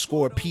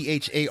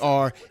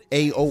 _PHARAOH.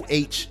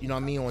 You know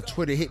what I mean? On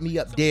Twitter, hit me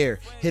up there.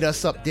 Hit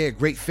us up there,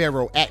 Great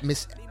Pharaoh at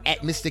Mr.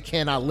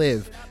 Can I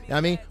Live. You know what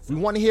I mean? We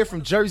want to hear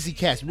from Jersey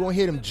cats. We want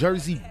to hear them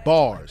Jersey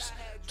bars.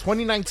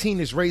 2019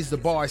 is Raise the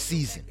Bar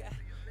season.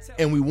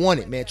 And we want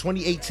it, man.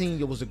 2018,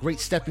 it was a great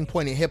stepping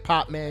point in hip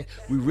hop, man.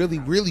 We really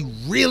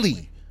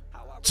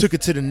took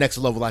it to the next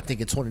level, I think,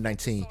 in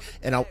 2019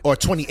 or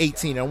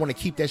 2018. And I want to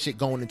keep that shit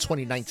going in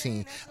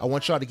 2019. I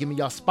want y'all to give me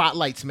y'all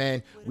spotlights,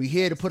 man. We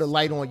here to put a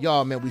light on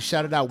y'all, man. We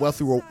shouted out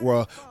Wealthy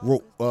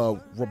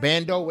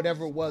Robando,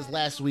 whatever it was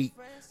last week.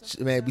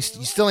 Man, you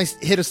still ain't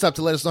hit us up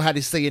to let us know how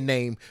to say your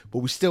name, but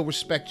we still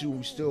respect you.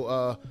 We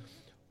still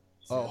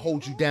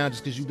hold you down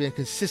just because you've been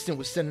consistent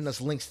with sending us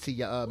links to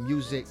your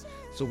music.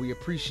 So we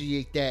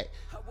appreciate that.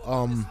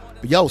 But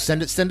yo,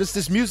 send us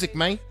this music,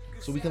 man.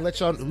 So we can let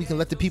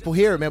the people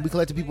hear it, man. We can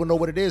let the people know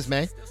what it is,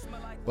 man.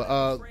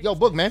 But yo,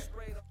 Book, man,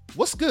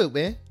 what's good,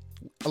 man?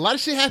 A lot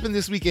of shit happened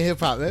this week in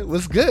hip hop, man.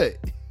 What's good?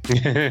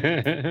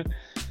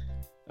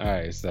 All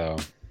right, so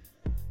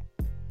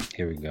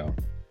here we go.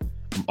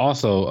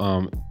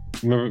 Also,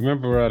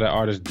 remember that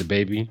artist, The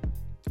Baby?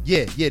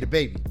 Yeah, The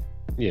Baby.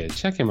 Yeah,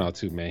 check him out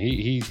too, man.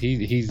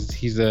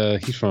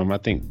 He's from, I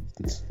think,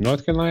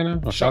 North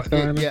Carolina or South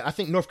Carolina. Yeah, I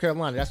think North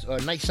Carolina. That's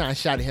Night Shine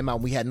shouted him out.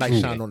 We had Night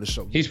Shine on the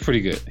show. He's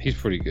pretty good. He's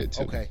pretty good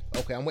too. Okay.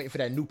 I'm waiting for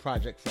that new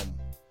project from him.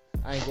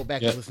 I ain't go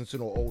back and listen to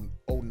no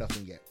old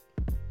nothing yet.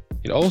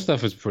 The old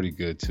stuff is pretty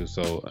good too.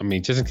 So I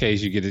mean, just in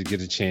case you get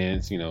a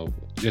chance,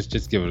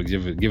 just give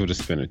it a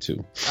spin or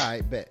two. All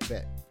right, bet.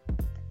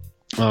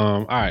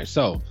 All right,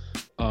 so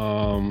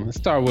let's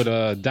start with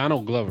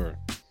Donald Glover,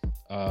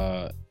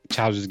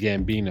 Childish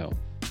Gambino.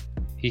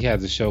 He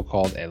has a show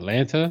called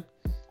Atlanta.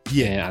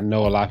 Yeah, and I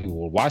know a lot of people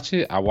will watch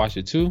it. I watch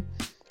it too.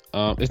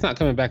 It's not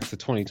coming back to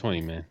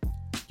 2020, man.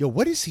 Yo,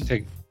 what is he?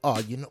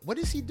 What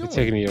is he doing?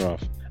 Taking a year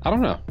off. I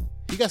don't know.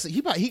 He got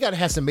to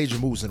have some major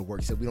moves in the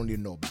works that we don't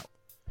even know about.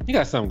 He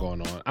got something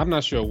going on. I'm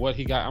not sure what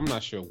he got.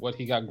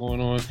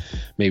 Going on.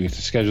 Maybe it's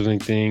a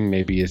scheduling thing.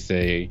 Maybe it's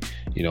a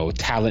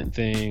talent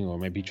thing, or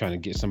maybe trying to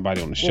get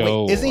somebody on the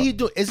show. Wait,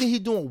 isn't he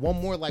doing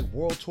one more like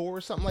world tour or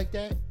something like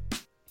that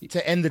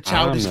to end the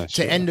Childish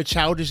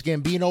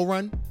Gambino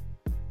run?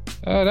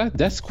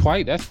 That's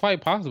quite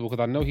possible,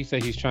 because I know he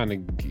said he's trying to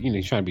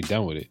be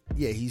done with it.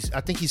 Yeah,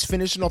 I think he's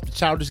finishing off the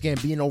Childish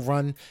Gambino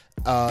run.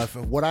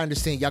 From what I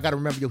understand, y'all got to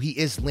remember, he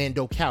is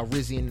Lando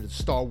Calrissian in the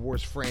Star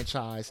Wars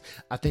franchise.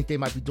 I think they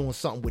might be doing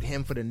something with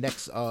him for the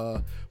next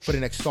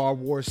Star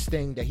Wars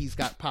thing that he's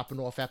got popping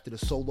off after the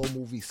Solo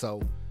movie.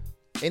 So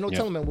ain't no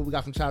telling, man, what we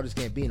got from Childish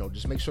Gambino.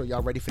 Just make sure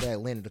y'all ready for that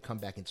Atlanta to come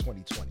back in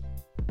 2020.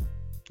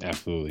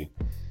 Absolutely.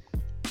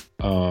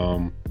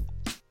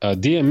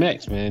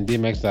 DMX, man.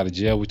 DMX is out of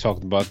jail. We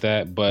talked about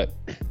that, but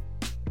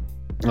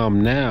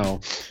now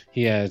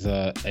he has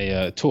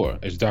a tour.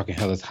 It's Dark and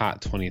Hell is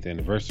Hot 20th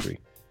anniversary.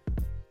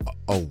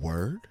 A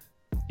word?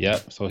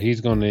 Yep. So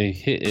he's gonna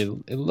hit it.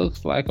 It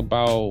looks like he's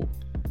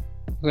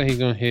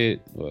gonna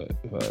hit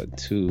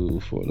 2,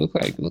 4. Look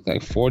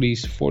like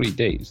 40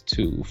 dates.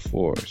 2,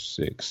 4,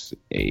 6,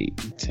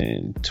 8,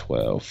 10,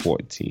 12,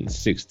 14,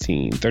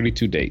 16,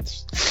 32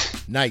 dates.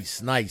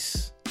 Nice. I'm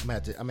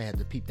gonna have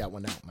to peep that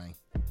one out, man.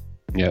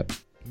 Yep.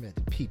 I'm gonna have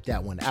to peep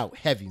that one out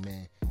heavy,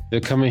 man. They're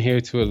coming here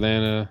to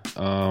Atlanta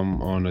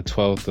on the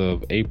 12th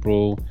of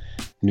April,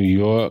 New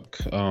York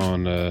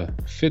on the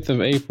 5th of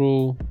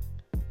April,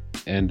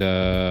 and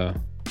I'm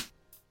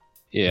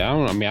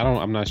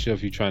not sure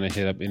if you're trying to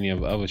hit up any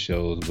of the other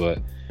shows, but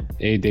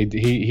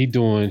he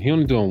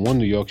only doing one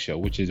New York show,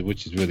 which is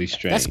really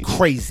strange. That's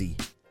crazy.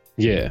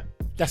 Yeah.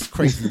 That's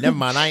crazy. Never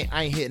mind.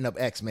 I ain't hitting up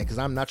X, man, because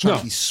I'm not trying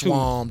to be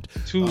swamped.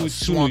 Two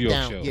New York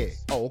down. shows. Yeah.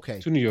 Oh, okay.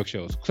 2 New York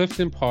shows.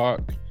 Clifton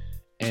Park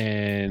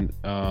and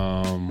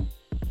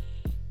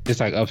it's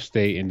like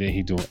upstate, and then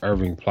he doing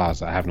Irving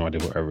Plaza. I have no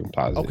idea what Irving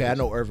Plaza is. Okay, I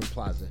know Irving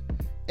Plaza.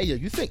 Hey, yo,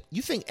 you think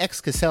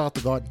X could sell out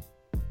the Garden?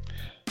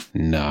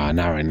 Nah,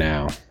 not right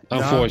now.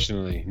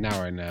 Unfortunately, not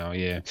right now.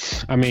 Yeah,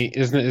 I mean,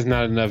 it's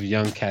not enough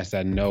young cats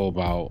that know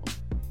about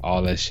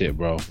all that shit,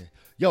 bro.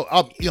 Yo,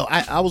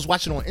 I was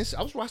watching on the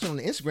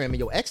Instagram,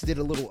 and X did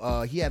a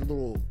little. He had a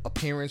little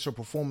appearance or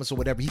performance or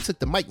whatever. He took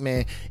the mic,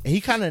 man, and he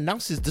kind of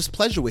announced his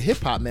displeasure with hip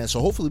hop, man. So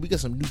hopefully we get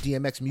some new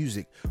DMX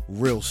music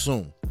real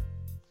soon.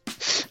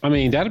 I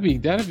mean, that'd be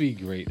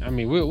great. I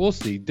mean, we'll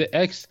see. The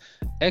X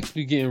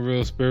be getting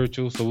real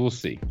spiritual, so we'll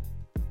see.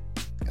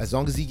 As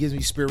long as he gives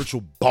me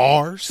spiritual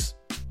bars,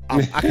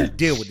 I can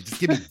deal with it. Just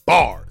give me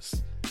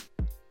bars.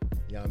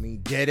 You know what I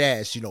mean? Dead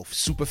ass,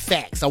 super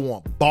facts. I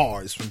want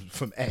bars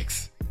from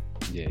X.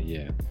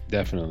 Yeah,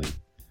 definitely.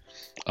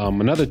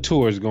 Another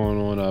tour is going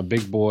on.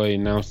 Big Boy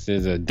announced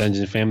his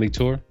Dungeon Family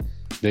tour,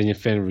 Dungeon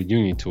Family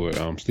reunion tour.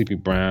 Sleepy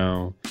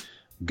Brown,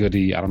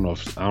 Goody.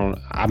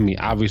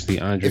 Obviously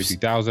Andre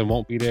 3000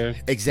 won't be there.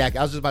 Exactly.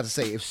 I was just about to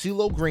say, if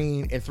CeeLo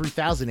Green and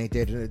 3000 ain't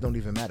there, then it don't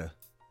even matter.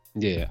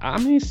 Yeah, I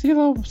mean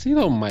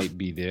CeeLo might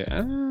be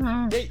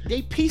there.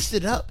 They pieced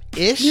it up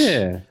ish.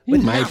 Yeah, he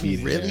but might not be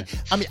really.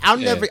 there. I mean,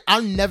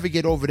 I'll never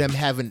get over them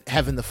having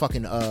the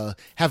fucking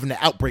having the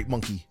outbreak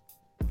monkey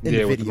in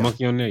the video. With the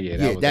monkey on there.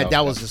 Yeah,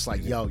 that was just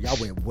like, yo, y'all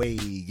went way,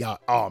 y'all.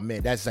 Oh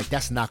man,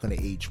 that's not gonna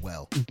age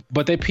well.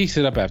 But they pieced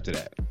it up after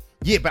that.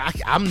 Yeah, but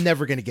I'm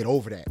never gonna get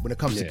over that when it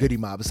comes to Goody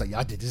Mob. It's like,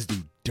 y'all did this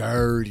dude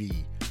dirty.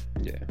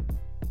 Yeah,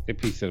 they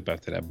pieced it up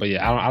after that. But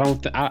yeah, I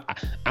don't.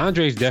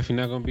 Andre's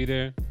definitely not gonna be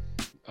there.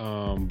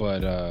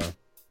 But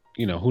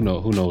who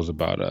knows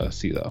about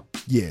CeeLo?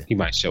 Yeah, he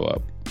might show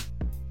up.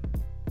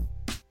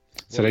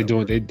 So they're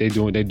doing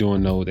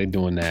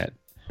that,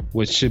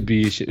 which should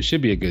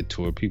be a good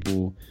tour.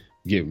 People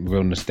get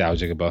real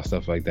nostalgic about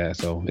stuff like that,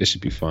 so it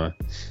should be fun.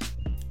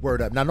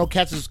 Word up. Now, no,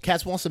 Cats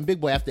want some Big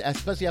Boy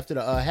especially after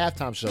the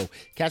halftime show.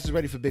 Cats is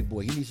ready for Big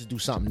Boy. He needs to do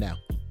something now.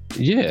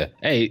 Yeah.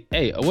 Hey,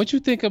 what you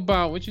think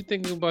about your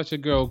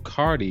girl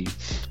Cardi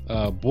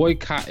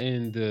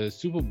boycotting the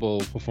Super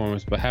Bowl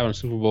performance but having a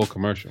Super Bowl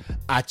commercial?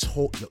 I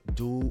told you,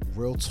 dude,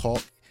 real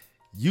talk.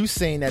 You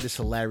saying that is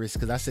hilarious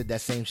because I said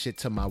that same shit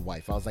to my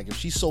wife. I was like, if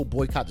she's so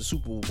boycott the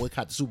Super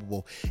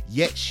Bowl,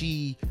 yet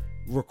she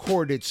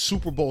recorded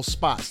Super Bowl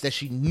spots that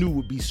she knew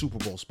would be Super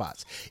Bowl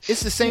spots.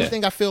 It's the same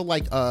thing. I feel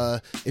like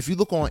if you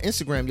look on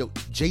Instagram,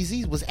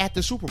 Jay-Z was at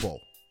the Super Bowl.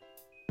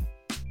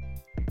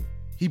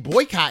 He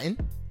boycotting.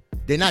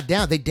 They're not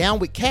down. They down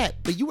with Cat,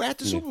 but you were at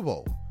the Super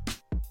Bowl.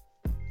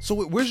 So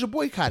where's your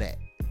boycott at?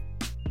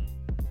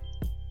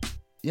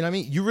 You know what I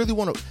mean? You really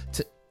want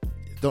to?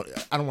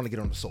 I don't want to get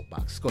on the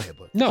soapbox. Go ahead,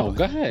 but no,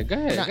 go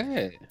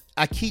ahead.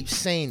 I keep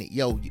saying it,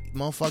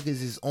 motherfuckers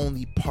is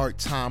only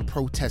part-time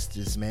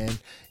protesters, man.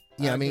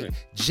 You know what I mean?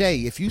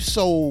 Jay, if you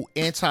so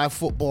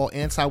anti-football,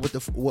 anti what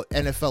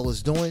NFL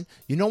is doing,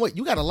 you know what?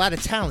 You got a lot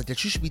of talent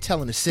that you should be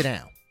telling to sit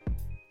down.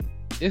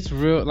 It's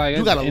real. Like,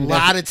 you got a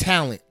lot of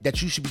talent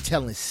that you should be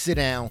telling sit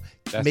down,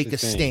 make a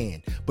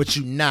stand, but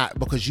you not,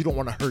 because you don't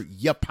want to hurt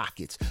your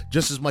pockets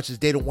just as much as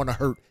they don't want to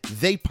hurt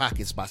their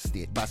pockets by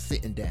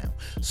sitting down.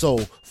 So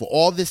for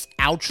all this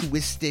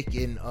altruistic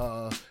and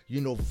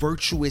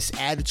virtuous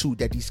attitude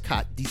that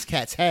these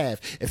cats have,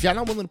 if y'all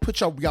not willing to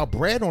put y'all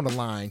bread on the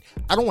line,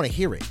 I don't want to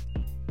hear it.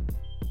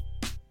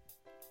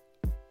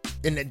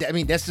 And I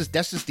mean, that's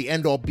just the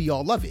end all be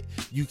all of it.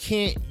 You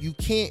can't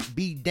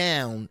be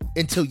down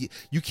until you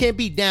can't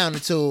be down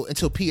until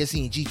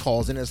PSE&G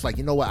calls and it's like,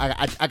 you know what,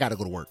 I gotta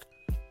go to work.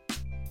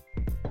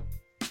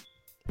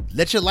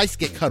 Let your lights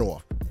get cut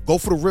off. Go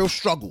for the real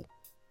struggle.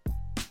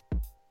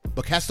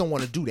 But cats don't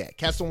want to do that.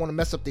 Cats don't want to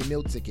mess up their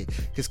meal ticket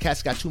because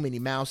cats got too many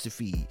mouths to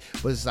feed.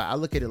 But it's like, I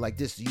look at it like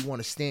this: Do you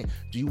want to stand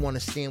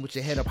with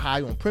your head up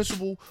high on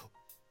principle,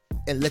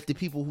 and let the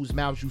people whose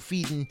mouths you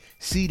feeding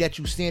see that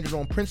you standing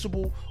on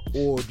principle,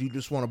 or do you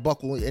just want to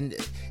buckle and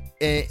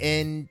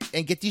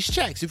get these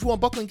checks? If you want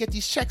to buckle and get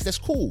these checks, that's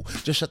cool.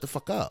 Just shut the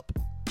fuck up.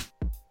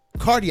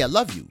 Cardi, I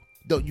love you.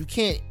 Though you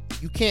can't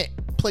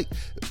play.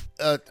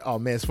 Oh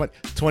man, it's funny.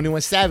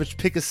 21 Savage,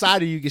 pick a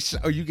side or you get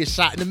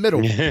shot in the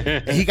middle.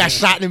 And he got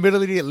shot in the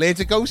middle of the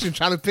Atlantic Ocean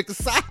trying to pick a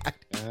side.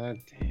 God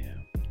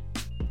damn.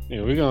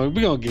 Yeah, we gonna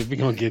get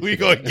there. We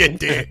gonna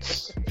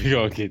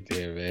get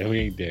there, man. We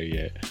ain't there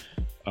yet.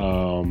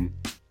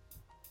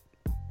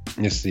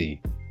 Let's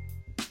see.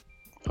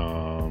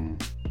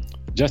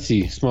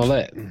 Jussie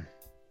Smollett.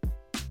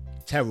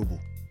 Terrible.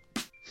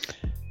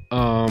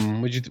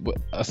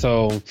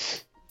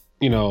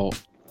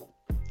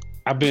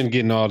 I've been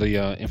getting all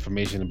the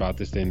information about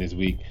this thing this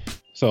week.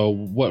 So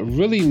what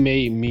really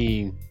made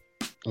me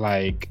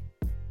like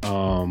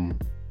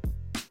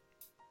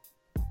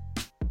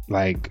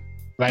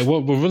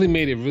what really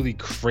made it really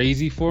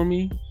crazy for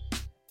me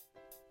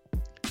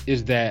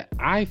is that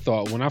I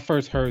thought when I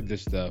first heard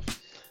this stuff,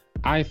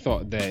 I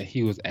thought that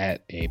he was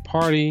at a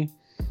party,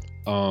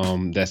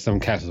 that some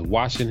cats was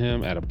watching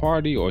him at a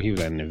party, or he was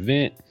at an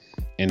event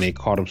and they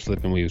caught him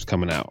slipping when he was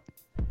coming out.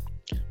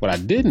 But I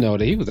did know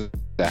that he was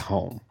at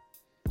home.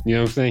 You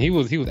know what I'm saying?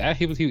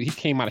 He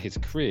came out of his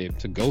crib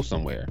to go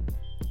somewhere.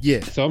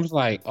 Yeah. So I'm just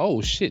like,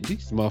 oh shit,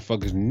 these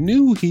motherfuckers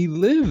knew he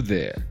lived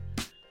there.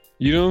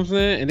 You know what I'm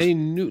saying? And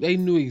they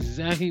knew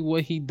exactly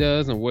what he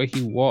does and where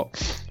he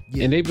walks.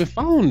 Yeah. And they've been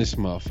following this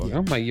motherfucker. Yeah.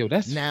 I'm like, yo,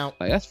 that's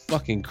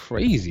fucking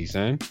crazy,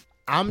 son.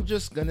 I'm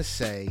just gonna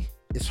say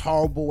it's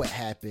horrible what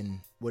happened.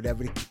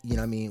 Whatever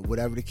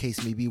the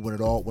case may be,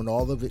 when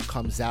all of it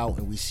comes out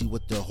and we see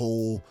what the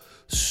whole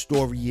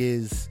story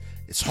is,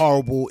 it's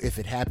horrible if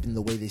it happened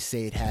the way they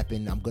say it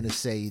happened. I'm gonna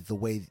say the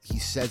way he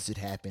says it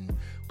happened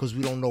because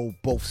we don't know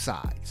both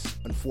sides,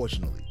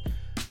 unfortunately.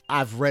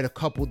 I've read a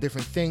couple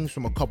different things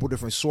from a couple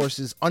different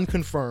sources,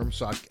 unconfirmed,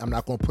 so I'm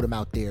not going to put them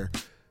out there.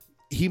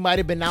 He might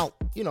have been out,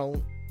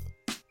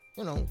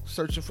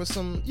 searching for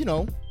some,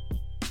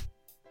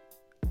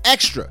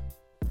 extra.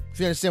 If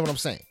you understand what I'm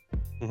saying.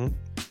 Mm-hmm.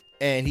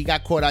 And he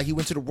got caught out. He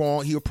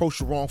approached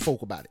the wrong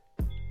folk about it.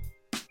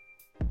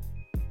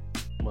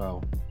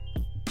 Well,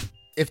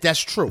 if that's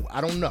true, I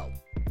don't know.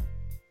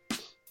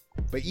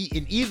 But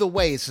in either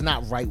way, it's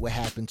not right what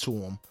happened to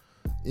him.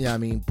 You know what I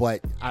mean?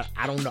 But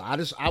I don't know. I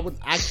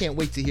can't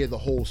wait to hear the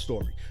whole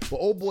story. But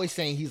old boy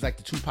saying he's like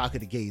the Tupac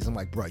of the gays. I'm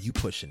like, bro, you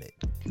pushing it.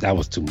 That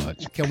was too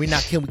much. Can we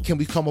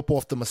come up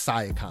off the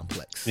Messiah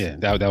complex? Yeah,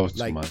 that was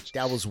too much.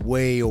 That was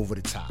way over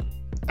the top.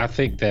 I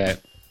think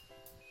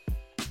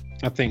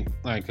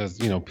because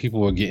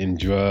people were getting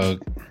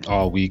drugged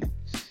all week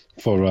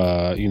for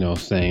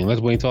saying let's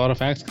wait until all the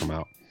facts come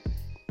out.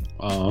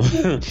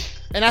 And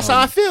that's how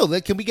I feel.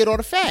 Can we get all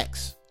the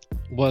facts?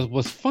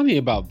 What's funny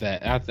about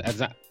that?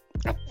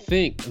 I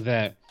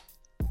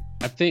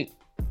think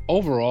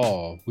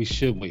overall we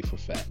should wait for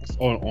facts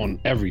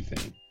on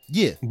everything.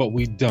 Yeah. But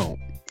we don't.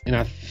 And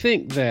I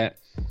think that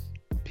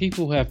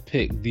people have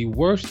picked the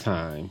worst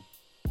time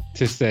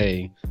to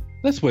say,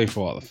 let's wait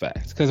for all the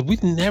facts. Because we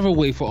never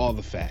wait for all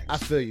the facts. I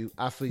feel you.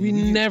 We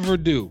never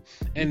do.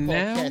 And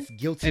now, cats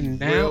guilty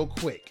real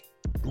quick.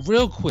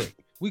 Real quick.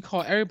 We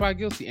call everybody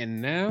guilty.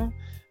 And now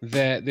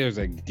that there's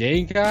a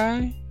gay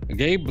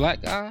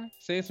black guy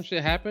saying some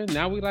shit happened,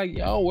 now we like,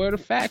 yo, where are the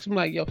facts? I'm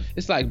like, yo,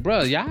 it's like,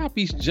 bro, y'all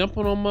be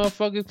jumping on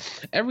motherfuckers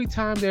every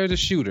time there's a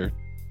shooter.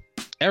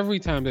 What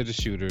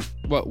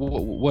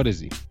is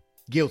he?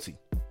 Guilty.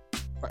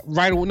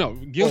 Right away. No,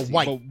 guilty.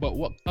 White. But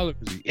what color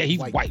is he? Yeah, he's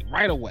white.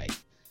 Right away.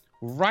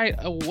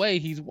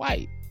 He's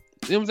white.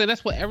 You know what I'm saying?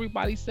 That's what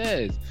everybody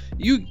says.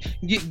 You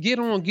get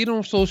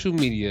on social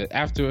media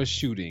after a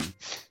shooting,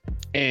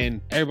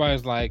 and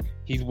everybody's like,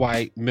 he's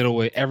white,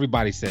 middleweight.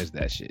 Everybody says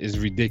that shit. It's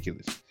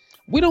ridiculous.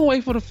 We don't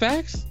wait for the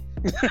facts.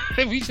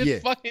 We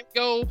just fucking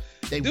go.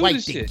 They do white,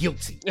 this they shit.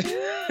 Guilty.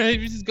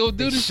 We just go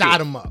do this shit. Shot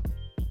him up.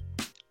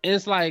 And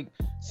it's like,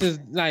 since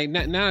like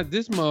now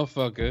this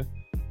motherfucker,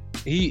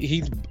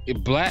 he's a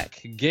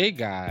black gay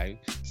guy,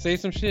 say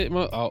some shit.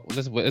 Oh,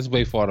 let's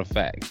wait for all the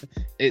facts.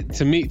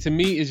 To me,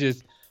 it's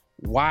just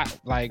why,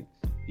 like,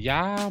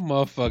 y'all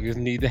motherfuckers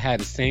need to have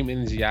the same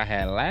energy I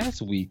had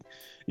last week.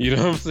 You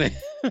know what I'm saying?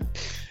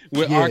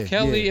 With R.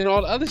 Kelly and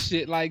all the other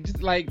shit, he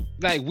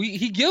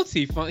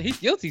guilty,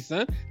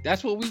 son.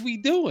 That's what we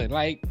doing.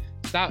 Like,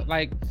 stop,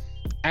 like,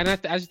 and I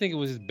just think it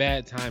was just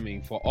bad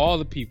timing for all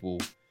the people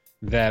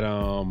that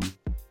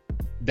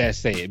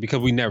say it, because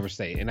we never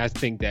say it. And I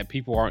think that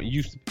people are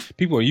used to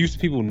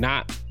people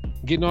not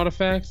getting all the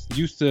facts,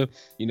 used to,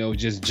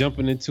 just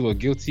jumping into a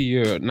guilty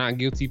or not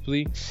guilty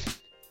plea.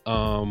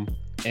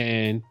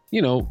 And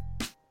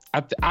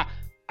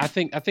I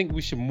think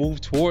we should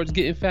move towards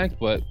getting facts,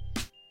 but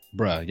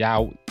bruh,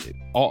 y'all,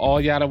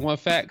 all y'all that want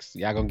facts,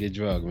 y'all gonna get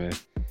drugged, man.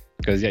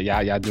 Cause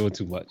y'all doing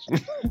too much,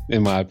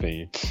 in my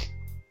opinion.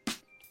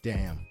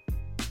 Damn.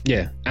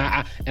 Yeah,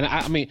 I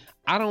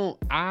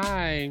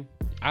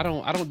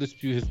don't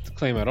dispute his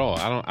claim at all.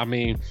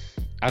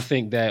 I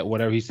think that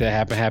whatever he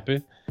said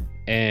happened,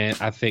 and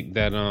I think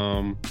that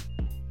I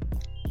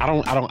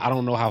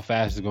don't know how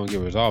fast it's gonna get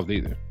resolved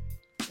either,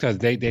 because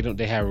they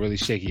have really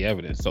shaky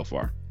evidence so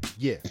far.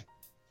 Yeah.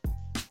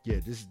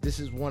 This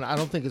is one. I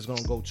don't think it's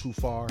gonna go too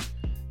far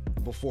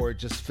before it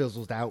just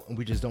fizzles out and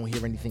we just don't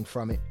hear anything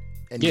from it.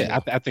 Yeah,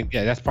 I think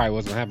that's probably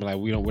what's gonna happen. Like,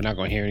 we're not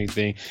gonna hear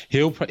anything.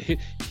 He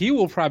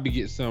will probably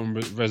get some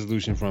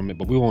resolution from it,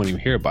 but we won't even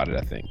hear about it.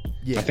 I think.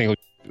 Yeah. I think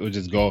it'll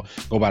just go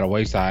by the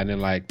wayside, and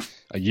then like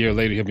a year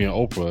later he'll be on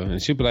Oprah,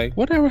 and she'll be like,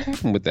 "Whatever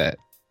happened with that?"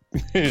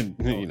 And,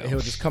 he'll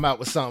just come out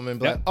with something and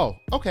be like, "Oh,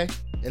 okay,"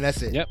 and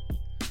that's it. Yep.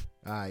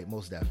 All right,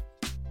 most def.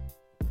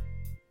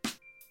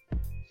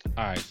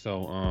 All right,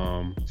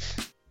 so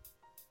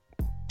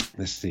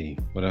let's see,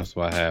 what else do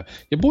I have?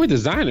 Your boy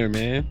Designer,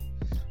 man.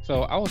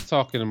 So I was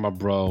talking to my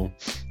bro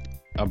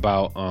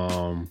about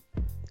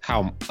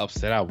how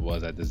upset I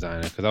was at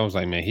Designer, because I was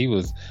like, man,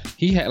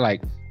 he had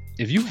like,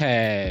 if you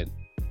had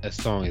a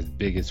song as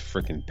big as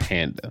freaking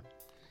Panda,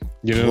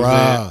 you know what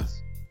I'm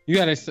saying? You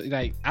gotta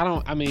like,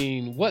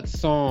 what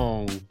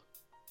song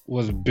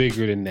was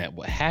bigger than that?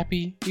 What,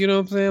 Happy? You know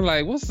what I'm saying?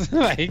 Like, what's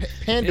like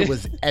Panda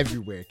was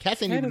everywhere.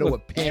 Cats didn't even know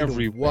what Panda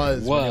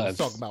was when they was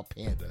talking about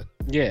Panda.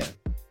 Yeah,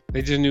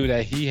 they just knew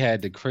that he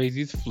had the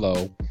craziest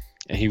flow,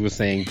 and he was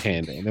saying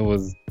Panda, and it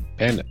was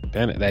Panda.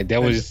 Like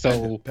that was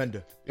so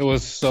Panda. It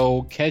was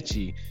so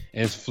catchy,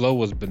 and his flow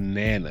was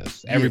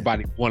bananas.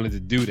 Everybody wanted to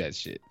do that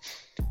shit.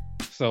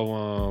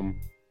 So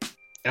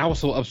and I was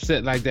so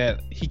upset like that.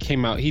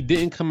 He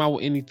didn't come out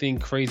with anything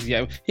crazy.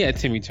 He had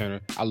Timmy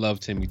Turner. I love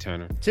Timmy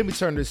Turner. Timmy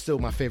Turner is still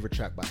my favorite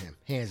track by him,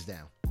 hands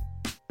down.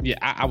 Yeah,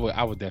 I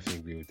would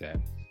definitely agree with that.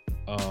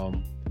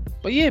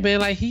 But yeah, man,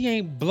 like he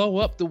ain't blow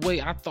up the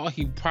way I thought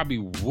he probably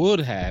would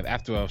have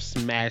after a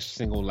smash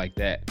single like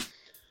that.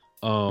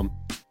 So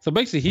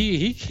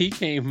basically he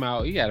came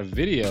out, he had a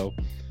video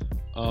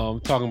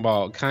talking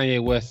about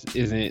Kanye West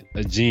isn't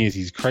a genius,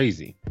 he's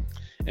crazy.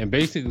 And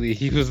basically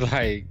he was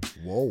like,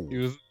 whoa. He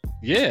was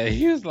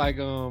like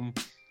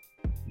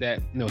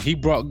that he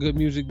brought good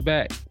music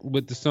back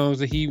with the songs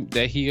that he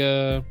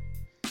made,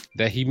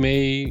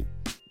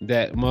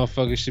 that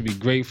motherfuckers should be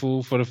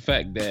grateful for the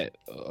fact that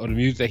or the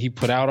music that he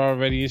put out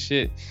already and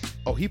shit.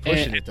 Oh, he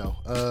pushing it though.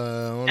 I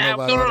don't know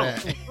about all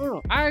that.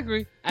 I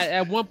agree.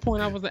 At one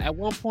point I was like,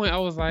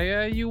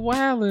 yeah, you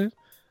wildin'.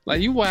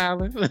 Like you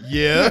wildin'.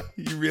 Yeah,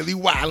 you really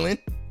wildin'.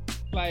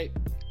 Like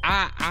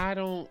I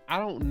don't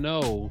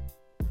know.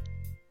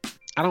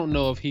 I don't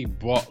know if he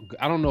brought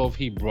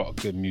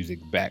good music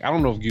back. I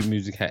don't know if good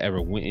music had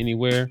ever went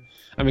anywhere.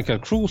 I mean,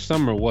 because Cruel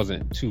Summer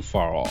wasn't too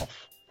far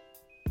off.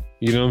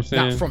 You know what I'm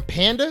saying? Now, from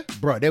Panda,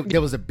 bro,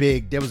 there was a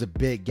big gap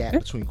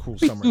between Cruel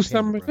Summer and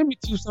Panda. Maybe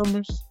 2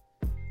 summers.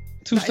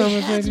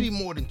 It has to be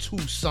more than 2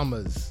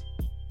 summers.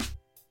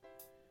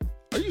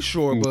 Are you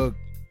sure, Bug?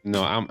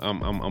 No,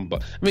 I'm.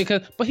 But I mean,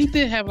 but he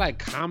did have like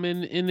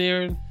Common in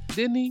there,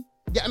 didn't he?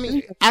 Yeah, I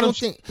mean, I don't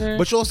think,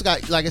 but you also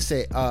got, like I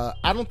said,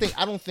 I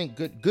don't think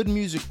good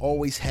music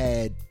always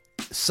had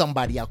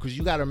somebody out, because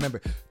you got to remember,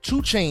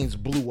 2 Chainz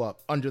blew up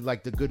under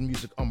like the good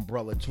music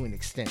umbrella to an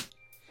extent.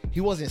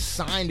 He wasn't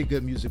signed to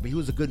good music, but he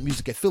was a good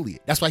music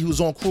affiliate. That's why he was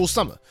on Cruel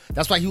Summer.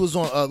 That's why he was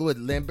on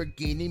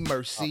Lamborghini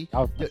Mercy.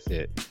 That's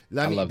it.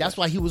 I mean, that's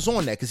why he was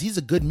on that, because he's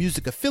a good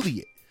music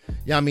affiliate. Yeah,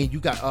 you know I mean, you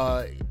got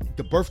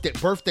the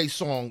birthday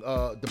song,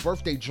 the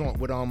birthday joint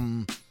with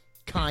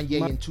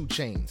Kanye and 2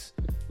 Chainz.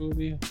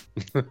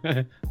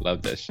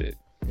 Love that shit.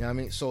 You know what I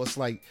mean? So it's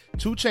like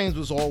 2 Chainz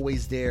was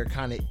always there,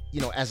 kind of,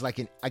 as like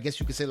I guess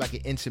you could say like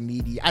an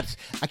intermediate.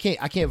 I can't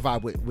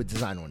vibe with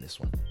Design on this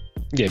one.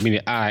 Yeah,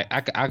 meaning I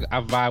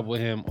vibe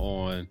with him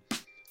on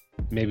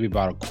maybe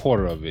about a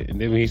quarter of it, and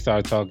then when he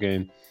started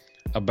talking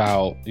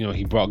about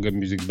he brought good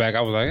music back,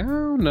 I was like, I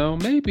don't know,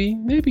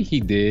 maybe he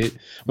did.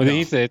 But then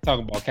he said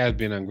talking about cats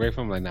being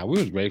ungrateful. I'm like, nah, we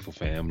was grateful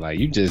for him. Like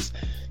you just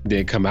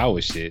didn't come out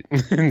with shit.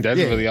 That's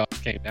really all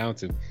it came down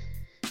to.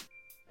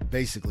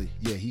 Basically,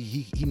 yeah,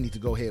 he need to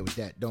go ahead with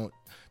that. Don't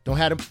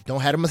have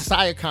a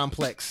Messiah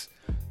complex.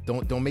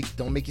 Don't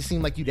make it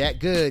seem like you that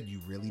good. You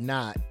really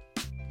not.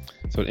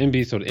 So the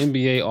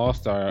NBA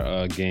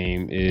All-Star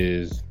game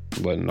is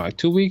in like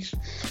 2 weeks,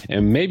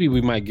 and maybe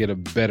we might get a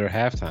better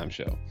halftime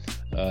show.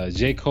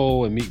 J.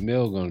 Cole and Meek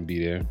Mill going to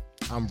be there.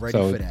 I'm ready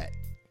for that.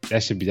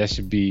 That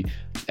should be.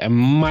 It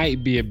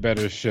might be a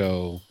better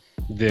show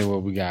than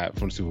what we got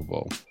from the Super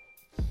Bowl.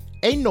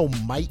 Ain't no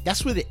might.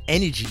 That's where the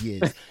energy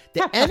is.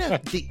 The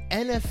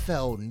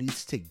NFL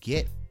needs to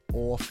get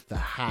off the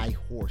high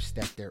horse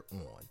that they're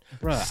on.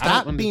 Bruh,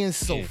 stop being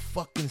so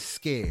fucking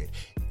scared.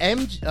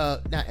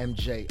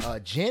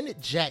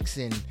 Janet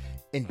Jackson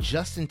and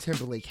Justin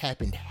Timberlake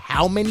happened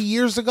how many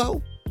years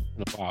ago?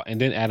 Wow. And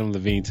then Adam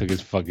Levine took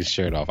his fucking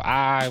shirt off.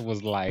 I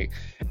was like,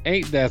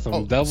 ain't that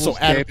some double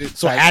standard?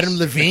 So Adam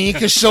Levine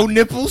can show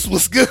nipples?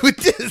 What's good with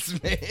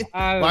this,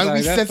 man? Why don't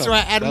we censor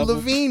our Adam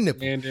Levine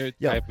nipples?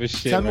 Type of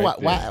shit. Tell me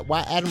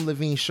why Adam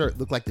Levine's shirt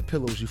look like the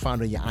pillows you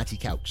found on your auntie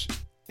couch?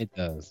 It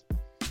does.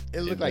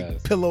 It looked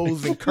like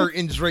pillows and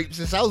curtain drapes.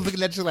 And so I was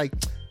looking at you like,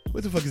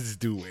 what the fuck is this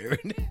dude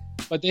wearing?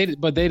 But they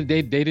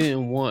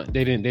didn't want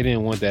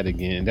that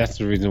again. That's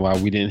the reason why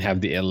we didn't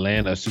have the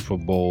Atlanta Super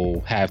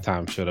Bowl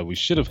halftime show that we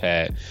should have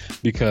had,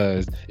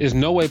 because there's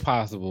no way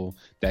possible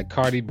that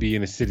Cardi B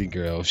and the City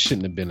Girls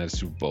shouldn't have been at the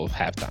Super Bowl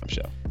halftime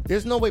show.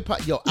 There's no way. I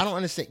don't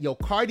understand.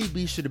 Cardi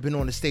B should have been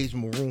on the stage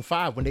with Maroon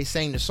 5 when they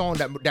sang the song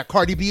that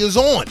Cardi B is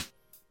on.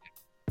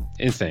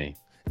 Insane.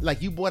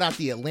 Like, you brought out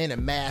the Atlanta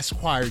Mass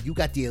Choir, you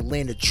got the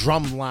Atlanta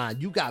Drum Line,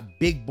 you got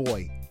Big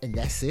Boy, and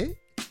that's it?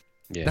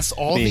 Yeah. That's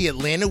all the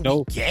Atlanta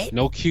we get?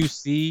 No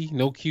QC.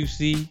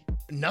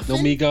 Nothing?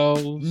 No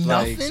Migos.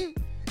 Nothing?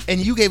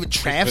 And you gave it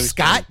Travis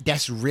Scott?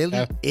 That's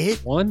really it?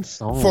 One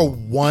song. For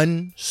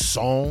one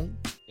song?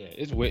 Yeah,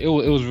 it's weird. It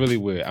was really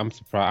weird. I'm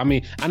surprised. I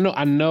mean,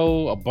 I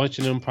know a bunch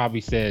of them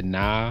probably said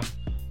nah.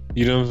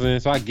 You know what I'm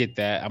saying? So I get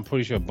that. I'm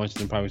pretty sure a bunch of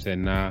them probably said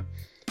nah.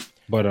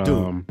 But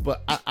dude,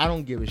 but I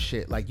don't give a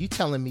shit. Like, you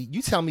tell me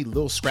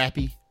Lil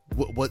Scrappy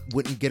what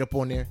wouldn't get up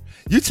on there?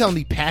 You telling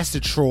me Pastor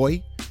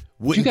Troy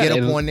wouldn't get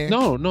up on there?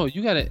 No,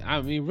 you gotta.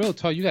 I mean, real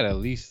talk, you gotta at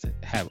least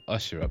have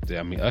Usher up there.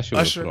 I mean, Usher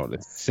would put on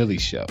this silly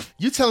show.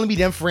 You telling me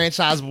them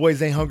franchise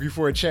boys ain't hungry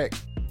for a check?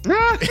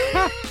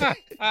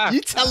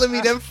 You telling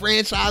me them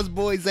franchise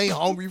boys ain't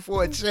hungry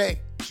for a check?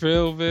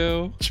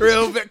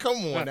 Trillville, come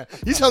on now.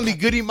 You telling me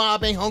Goody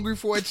Mob ain't hungry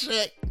for a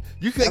check?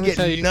 You couldn't get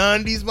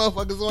none of these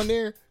motherfuckers on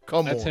there?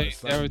 Come on. I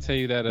ever tell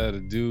you that the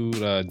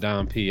dude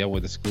Don P, I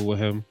went to school with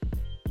him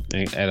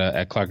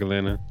at Clark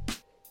Atlanta.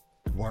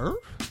 Word?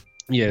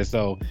 Yeah,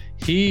 so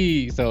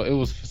he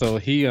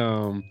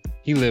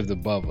lived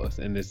above us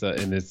in this so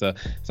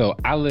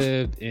I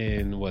lived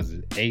in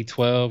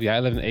A12. Yeah, I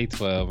lived in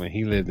A12 and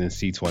he lived in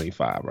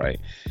C25, right?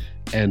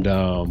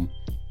 And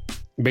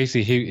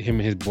basically him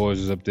and his boys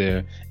was up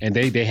there and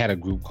they had a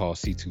group called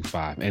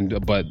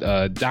C25. But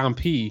Don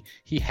P,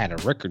 he had a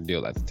record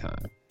deal at the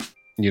time.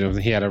 You know,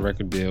 he had a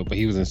record deal, but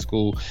he was in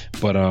school.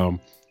 But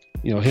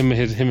you know, him and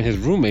his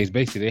roommates,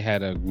 basically they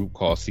had a group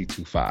called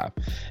C25,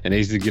 and they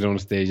used to get on the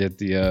stage at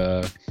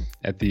the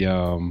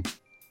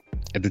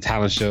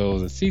talent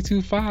shows and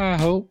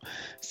C25,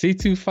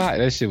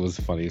 that shit was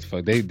funny as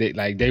fuck.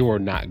 They were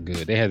not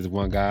good. They had this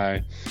one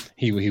guy,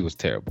 he was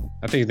terrible.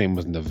 I think his name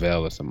was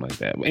Novell or something like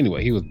that. But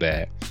anyway, he was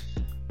bad.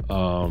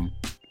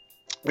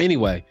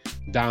 Anyway,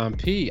 Don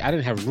P, I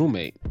didn't have a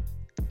roommate,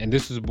 and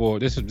this was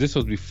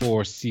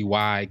before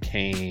CY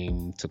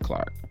came to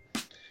Clark.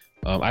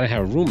 I didn't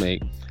have a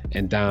roommate,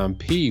 and Don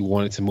P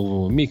wanted to move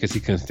in with me because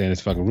he couldn't stand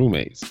his fucking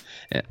roommates,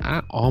 and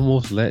I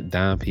almost let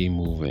Don P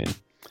move in,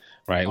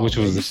 right? Which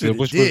would have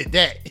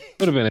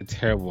been a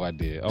terrible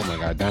idea. Oh my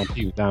God, Don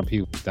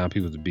P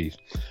was a beast.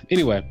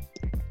 Anyway,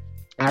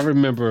 I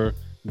remember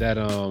that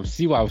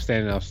CY was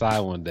standing outside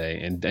one day,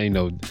 and you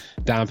know,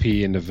 Don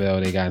P and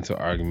Novell, they got into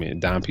an argument,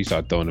 and Don P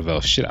started throwing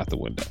Novell shit out the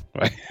window,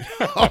 right?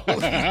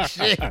 Holy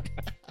shit!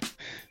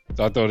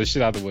 So I throw the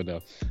shit out the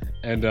window,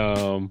 and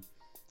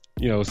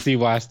you know,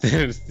 CY is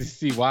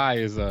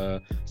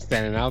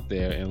standing out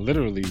there, and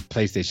literally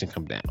PlayStation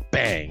come down,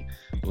 bang,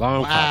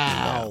 alarm clock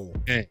down,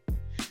 bang,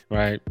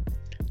 right.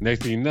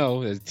 Next thing you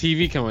know, there's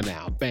TV coming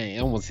down, bang,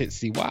 almost hit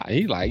CY.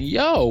 He like,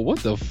 yo, what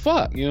the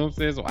fuck? You know what I'm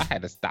saying? So I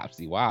had to stop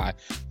CY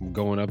from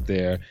going up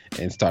there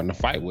and starting to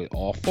fight with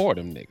all four of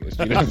them niggas.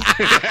 You know what I'm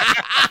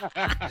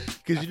saying?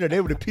 Because, you know,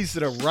 they would have pieced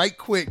it up right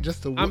quick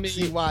just to whoop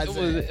CY's ass.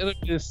 It was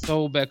just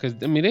so bad because,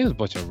 I mean, they was a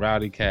bunch of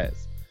rowdy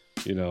cats,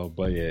 you know,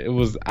 but yeah, it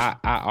was,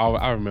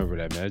 I remember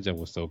that, man. That jump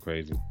was so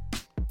crazy.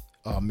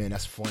 Oh, man,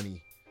 that's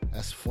funny.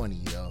 That's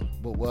funny, yo.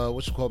 But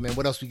what you call, man?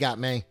 What else we got,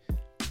 man?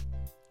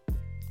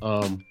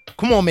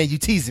 Come on, man, you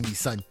teasing me,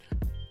 son.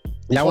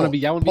 Y'all want to be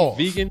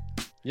vegan?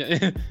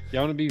 Yeah,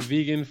 y'all want to be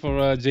vegan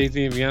for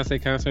Jay-Z and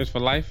Beyonce concerts for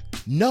life?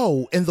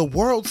 No, and the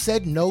world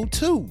said no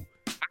too.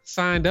 I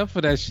signed up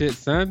for that shit,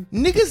 son.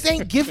 Niggas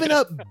ain't giving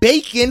up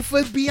bacon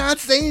for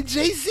Beyonce and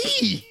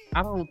Jay-Z.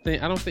 I don't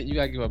think you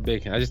gotta give up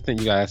bacon. I just think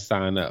you gotta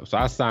sign up. So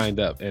I signed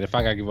up, and if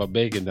I gotta give up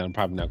bacon, then I'm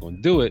probably not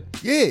gonna do it.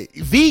 Yeah,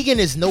 vegan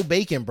is no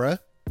bacon, bruh.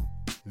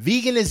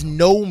 Vegan is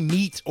no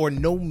meat or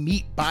no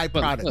meat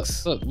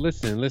byproducts. Look,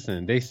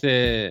 listen. They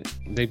said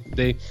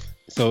they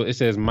so it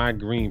says my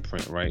green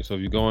print, right? So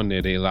if you go in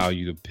there, they allow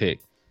you to pick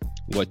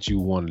what you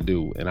want to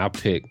do, and I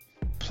pick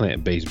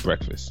plant-based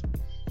breakfast.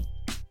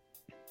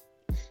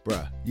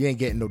 Bruh, you ain't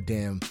getting no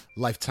damn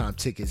lifetime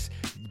tickets.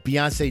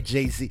 Beyonce,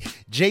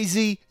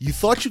 Jay-Z, you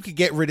thought you could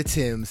get rid of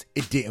Tim's,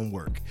 it didn't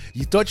work.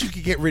 You thought you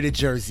could get rid of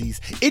jerseys,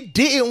 it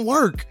didn't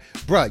work.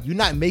 Bruh, you're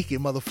not making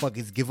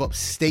motherfuckers give up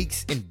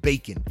steaks and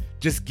bacon.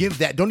 Just give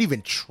that, don't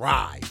even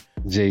try.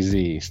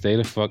 Jay-Z, stay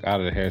the fuck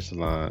out of the hair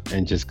salon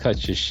and just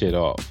cut your shit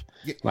off.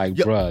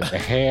 Bruh, the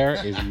hair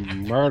is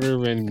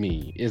murdering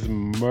me. It's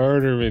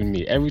murdering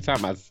me. Every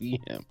time I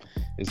see him,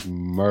 it's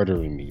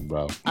murdering me,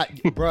 bro.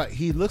 Bruh,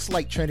 he looks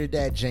like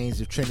Trinidad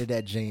James if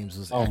Trinidad James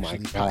was my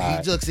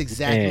God. He looks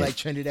exactly like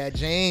Trinidad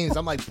James.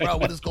 I'm like, bro,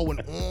 what is going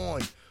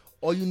on?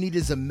 All you need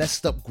is a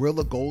messed up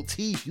grill of gold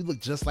teeth. You look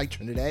just like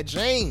Trinidad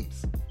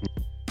James.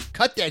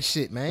 Cut that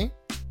shit, man.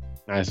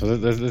 All right, so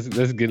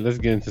let's get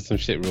into some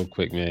shit real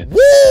quick, man.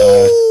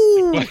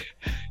 Woo!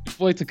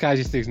 Boy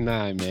Tekashi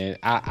 6ix9ine, man.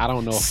 I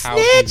don't know how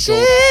he's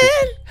going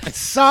to...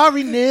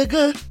 Sorry,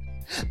 nigga.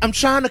 I'm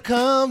trying to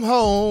come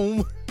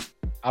home.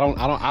 I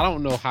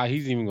don't know how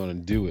he's even gonna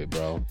do it,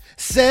 bro.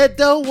 Said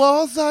the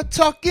walls are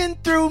talking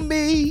through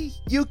me.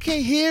 You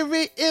can hear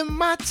it in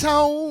my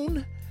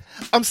tone.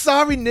 I'm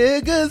sorry,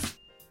 niggas.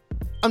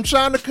 I'm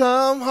trying to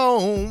come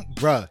home.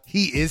 Bruh,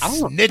 he is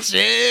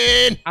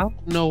snitching. I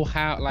don't know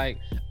how, like,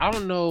 I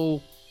don't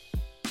know.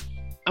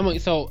 I mean,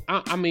 so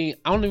I mean,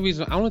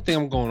 only thing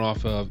I'm going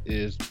off of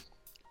is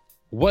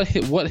what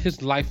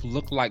his life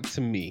looked like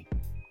to me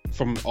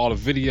from all the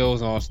videos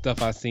and all the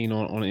stuff I've seen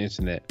on the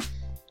internet,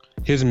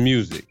 his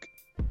music,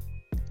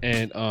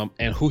 and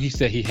who he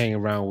said he hang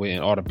around with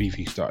and all the beef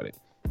he started.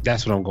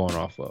 That's what I'm going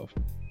off of.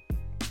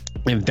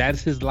 If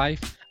that's his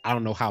life, I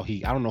don't know how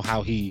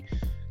he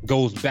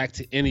goes back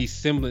to any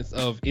semblance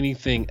of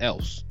anything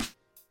else.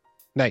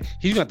 Like,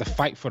 he's gonna have to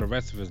fight for the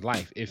rest of his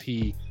life if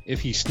he's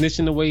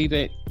snitching the way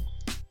that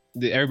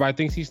everybody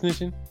thinks he's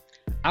snitching.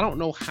 I don't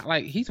know how.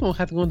 Like, he's gonna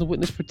have to go into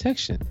witness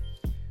protection.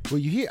 Well,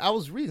 you hear? I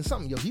was reading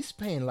something. Yo, he's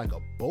paying like a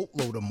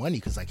boatload of money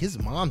because like his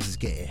mom's is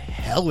getting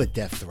hella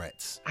death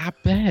threats. I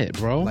bet,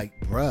 bro. Like,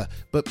 bruh,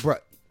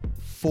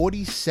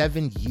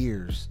 47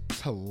 years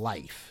to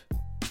life.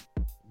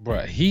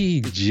 Bruh,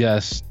 he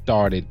just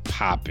started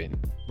popping.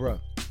 Bruh,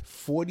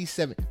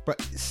 47. Bruh,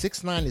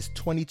 6ix9ine is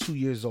 22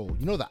 years old.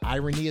 You know the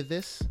irony of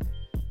this?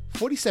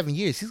 47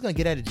 years. He's gonna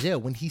get out of jail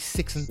when he's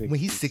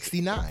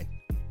 69.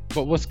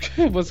 But what's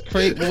crazy?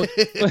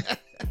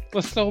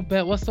 What's so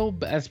bad?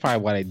 That's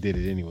probably why they did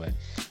it anyway.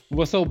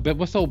 What's so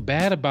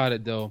bad about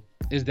it though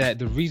is that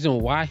the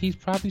reason why he's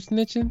probably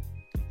snitching,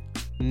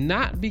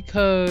 not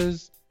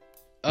because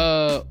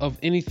of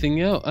anything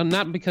else,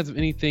 not because of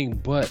anything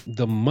but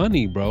the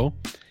money, bro.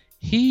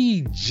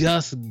 He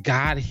just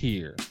got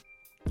here.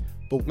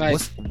 But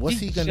like, what's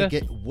he gonna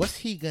get? What's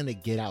he gonna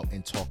get out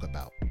and talk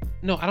about?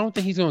 No, I don't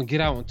think he's gonna get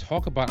out and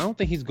talk about. I don't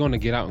think he's gonna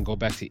get out and go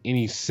back to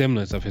any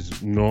semblance of his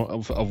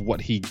of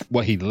what he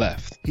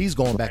left. He's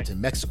going back to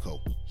Mexico.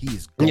 He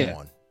is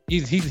gone.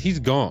 Yeah, he's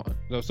gone.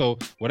 So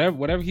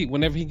whenever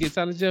he gets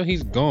out of jail,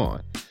 he's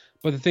gone.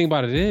 But the thing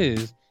about it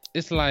is,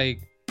 it's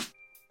like,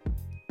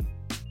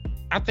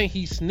 I think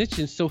he's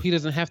snitching so he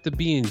doesn't have to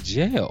be in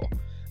jail.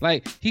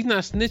 Like, he's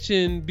not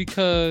snitching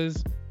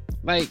because.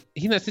 Like,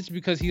 he's not snitching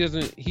because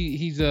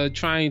he's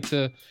trying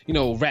to,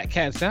 rat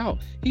cats out.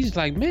 He's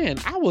like, man,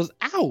 I was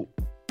out.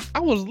 I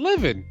was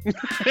living.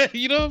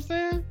 You know what I'm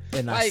saying?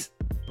 And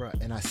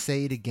I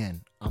say it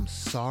again. I'm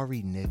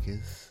sorry,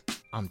 niggas.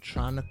 I'm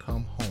trying to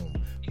come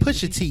home.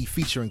 Pusha T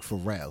featuring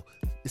Pharrell.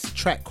 It's a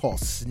track called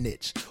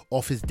Snitch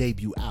off his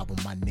debut album,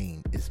 My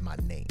Name Is My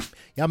Name.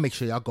 Y'all make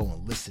sure y'all go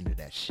and listen to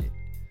that shit.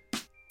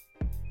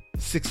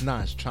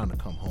 6ix9ine's trying to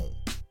come home.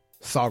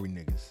 Sorry,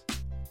 niggas.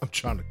 I'm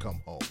trying to come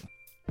home.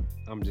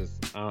 I'm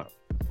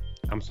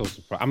so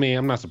surprised. I mean,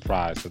 I'm not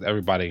surprised because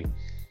everybody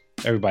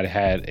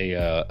had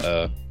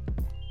a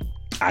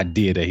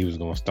idea that he was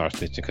going to start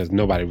snitching because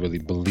nobody really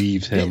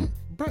believes him.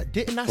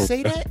 Didn't I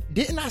say that?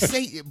 Didn't I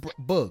say it,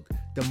 Bug?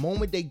 The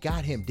moment they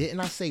got him, didn't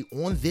I say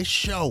on this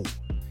show,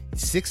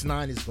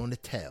 6ix9ine is going to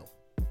tell?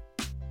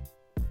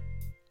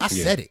 I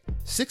said it.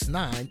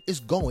 6ix9ine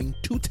is going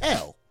to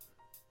tell,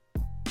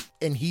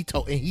 and he's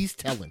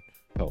telling.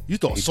 You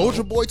thought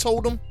Soulja Boy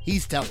told him?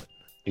 He's telling.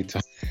 He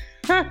told.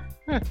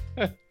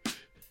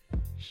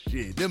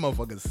 Shit, them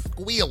motherfuckers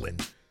squealing.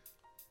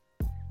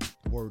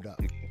 Word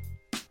up.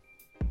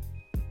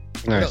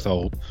 All right,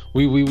 so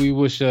we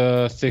wish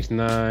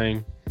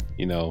 6ix9ine,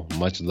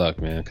 much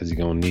luck, man, because he's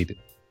gonna need it.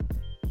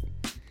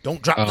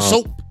 Don't drop the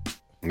soap,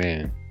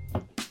 man.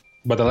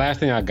 But the last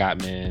thing I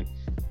got, man,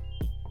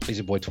 is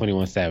your boy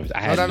 21 Savage.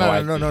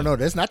 No.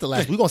 That's not the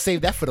last. We're gonna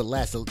save that for the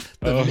last.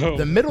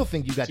 The middle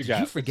thing you got. Did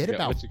you forget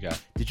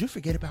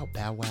about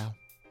Bow Wow?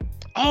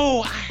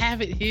 Oh, I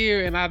have it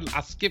here, and I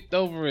skipped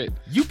over it.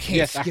 You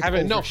can't skip over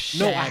it. No,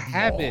 I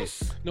have it.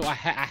 No, I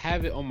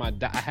have it on my.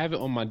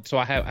 So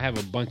I have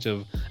a bunch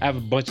of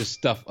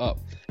stuff up,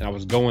 and I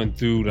was going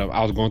through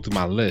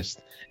my list,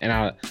 and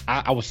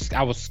I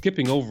was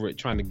skipping over it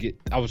trying to get.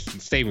 I was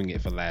saving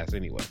it for last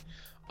anyway,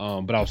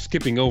 but I was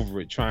skipping over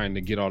it trying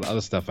to get all the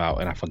other stuff out,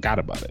 and I forgot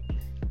about it.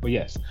 But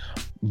yes,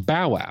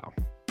 Bow Wow.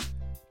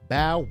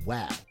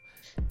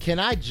 Can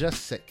I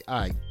just say,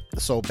 all right?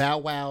 So Bow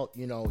Wow,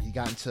 he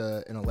got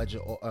into an alleged,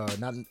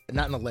 not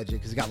an alleged,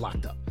 because he got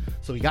locked up.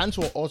 So he got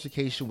into an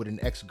altercation with an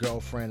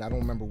ex-girlfriend. I don't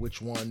remember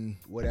which one,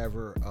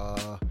 whatever.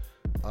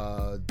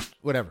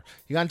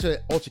 He got into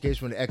an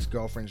altercation with an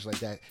ex-girlfriend, just like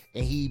that.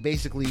 And he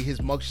basically, his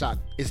mugshot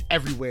is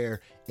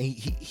everywhere. And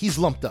he's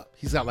lumped up.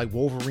 He's got like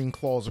Wolverine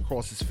claws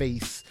across his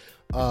face.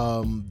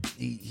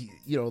 He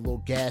a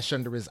little gash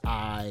under his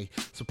eye.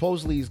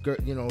 Supposedly his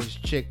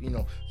chick,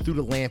 threw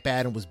the lamp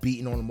at him, was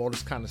beating on him, all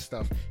this kind of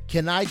stuff.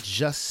 Can I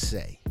just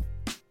say,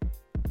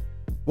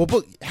 well,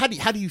 but how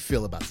do you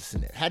feel about this in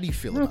there? How do you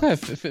feel about it?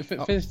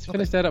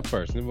 Finish that up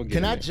first. Then we'll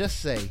get I just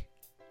say,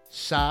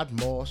 Shad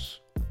Moss,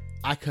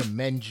 I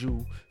commend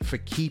you for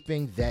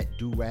keeping that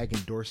do-rag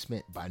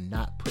endorsement by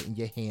not putting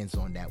your hands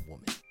on that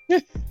woman.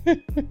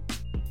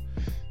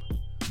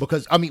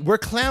 Because we're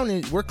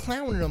clowning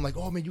them like,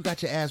 oh man, you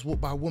got your ass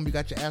whooped by a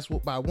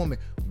woman,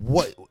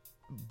 What?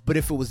 But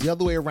if it was the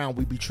other way around,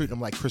 we'd be treating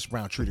him like Chris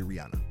Brown treated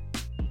Rihanna.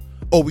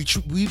 Or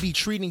we'd be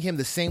treating him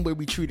the same way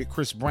we treated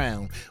Chris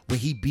Brown when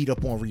he beat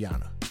up on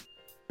Rihanna.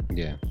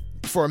 Yeah.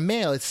 For a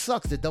male, it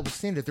sucks, the double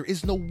standard. There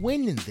is no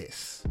win in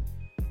this.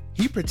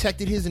 He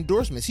protected his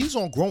endorsements. He's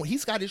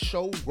got his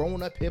show,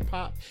 Growing Up Hip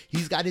Hop.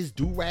 He's got his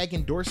do-rag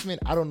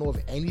endorsement. I don't know if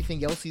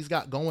anything else he's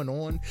got going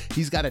on.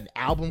 He's got an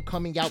album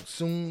coming out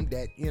soon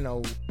that,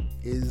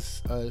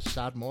 is a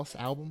Shad Moss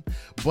album.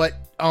 But,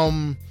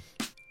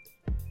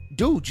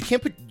 dude,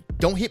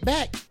 don't hit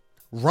back.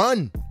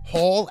 Run,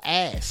 haul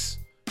ass.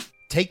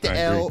 Take the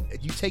L.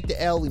 You take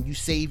the L and you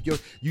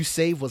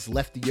save what's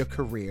left of your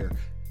career.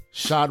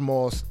 Shad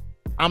Moss,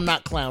 I'm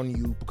not clowning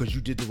you because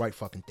you did the right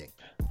fucking thing.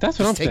 That's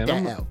what I'm saying.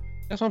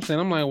 That's what I'm saying.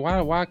 I'm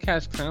like, why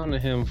cats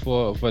clowning him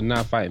for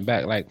not fighting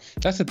back? Like,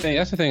 that's the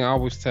thing.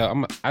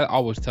 I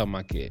always tell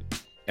my kid.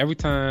 every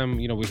time,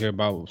 we hear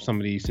about some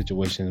of these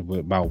situations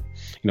about,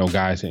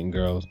 guys hitting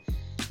girls,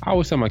 I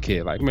always tell my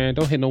kid, like, man,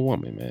 don't hit no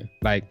woman, man.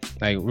 Like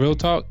real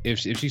talk, if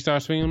she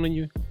starts swinging on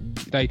you,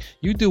 like,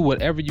 you do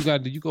whatever you got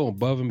to do. You go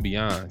above and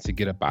beyond to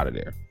get up out of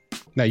there.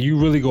 Like, you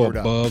really go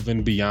above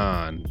and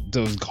beyond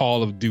the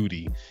call of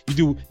duty.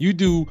 You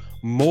do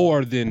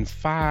more than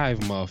 5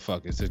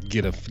 motherfuckers to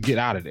get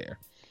out of there.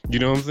 You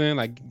know what I'm saying?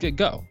 Like,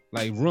 go,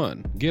 like,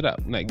 run, get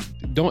up, like,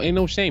 ain't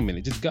no shame in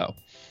it. Just go.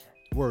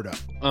 Word up.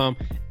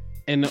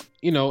 And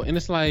and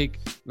it's like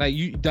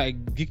you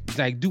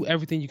do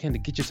everything you can to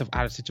get yourself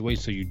out of the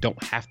situation so you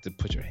don't have to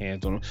put your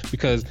hands on them.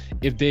 Because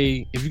if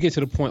you get to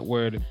the point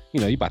where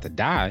you're about to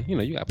die,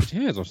 you gotta put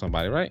your hands on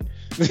somebody, right?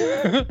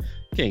 You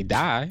can't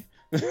die.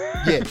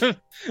 Yeah.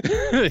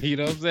 You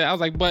know what I'm saying? I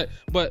was like, but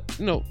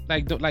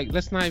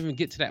let's not even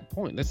get to that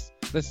point. Let's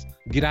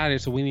get out of there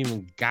so we ain't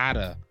even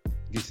gotta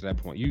get to that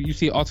point. You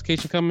see an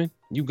altercation coming,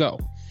 you go.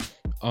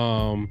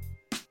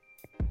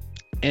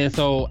 And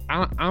so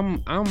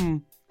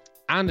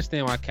I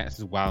understand why Cats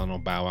is wilding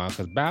on Bow Wow,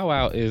 because Bow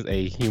Wow is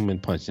a human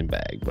punching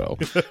bag, bro.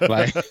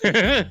 Like,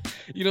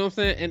 you know what I'm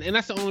saying? And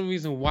that's the only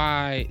reason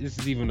why this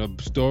is even a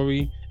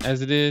story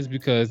as it is,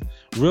 because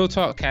real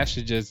talk, Cats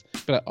should just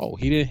be like, oh,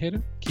 he didn't hit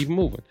her? Keep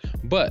moving.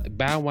 But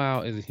Bow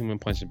Wow is a human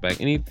punching bag.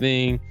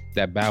 Anything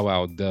that Bow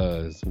Wow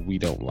does, we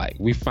don't like.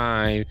 We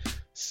find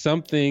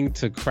something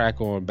to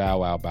crack on Bow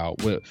Wow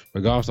about,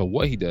 regardless of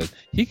what he does.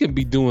 He could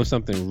be doing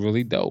something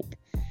really dope.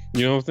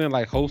 You know what I'm saying?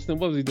 Like hosting,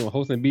 what was he doing?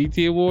 Hosting BET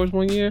Awards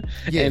one year?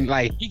 Yeah. And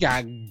like, he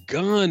got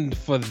gunned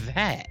for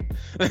that.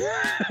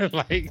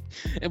 Like,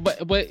 but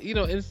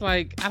it's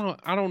like, I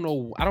don't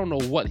know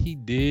what he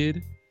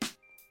did.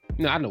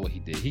 No, I know what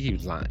he did. He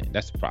keeps lying.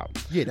 That's the problem.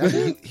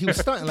 Yeah, he was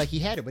stunting like he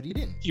had it, but he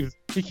didn't.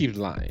 He keeps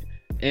lying.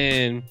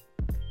 And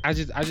I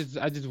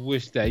just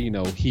wish that,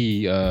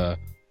 he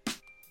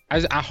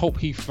I hope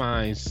he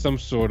finds some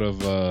sort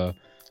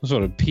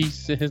of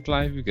peace in his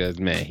life, because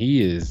man,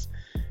 he's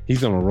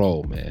on a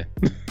roll, man.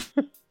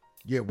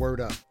 Yeah, word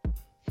up.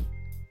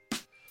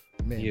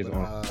 Man, he is on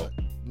a roll.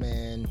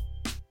 Man,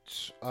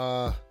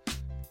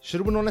 should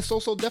have went on that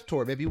So Def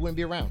tour. Maybe you wouldn't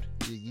be around.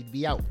 You'd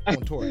be out on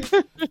tour.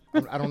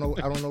 I don't know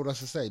what else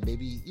to say.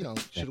 Maybe,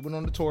 should have went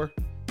on the tour.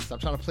 Stop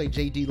trying to play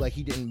JD like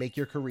he didn't make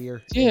your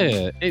career.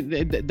 Yeah,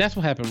 that's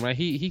what happened, right?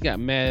 He got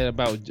mad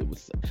about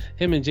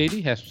him and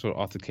JD had some sort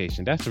of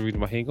altercation. That's the reason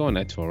why he ain't going on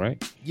that tour,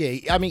 right?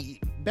 Yeah, I mean,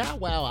 Bow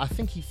Wow, I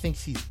think he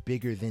thinks he's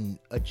bigger than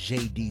a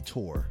JD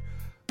tour.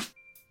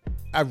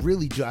 I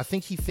really do. I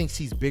think he thinks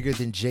he's bigger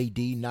than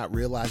JD, not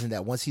realizing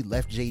that once he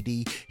left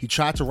JD, he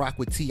tried to rock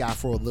with T.I.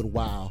 for a little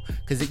while.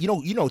 Because,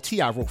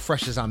 T.I. wrote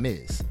Fresh As I'm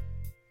Is.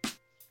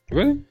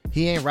 Really?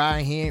 He ain't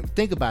riding,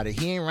 think about it.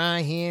 He ain't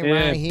riding,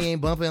 he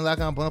ain't bumping like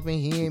I'm bumping,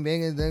 he ain't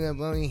bigger than I'm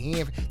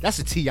bumping, that's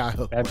a T.I.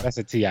 hook. That's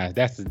a T.I.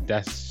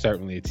 That's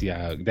certainly a T.I.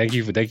 hook. Thank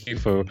you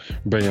for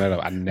bringing that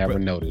up. I never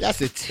noticed.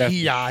 That's a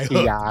T.I.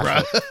 hook,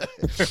 bro.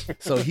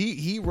 So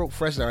he wrote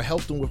Fresh, or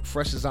helped him with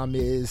Fresh As I'm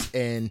Is,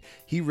 and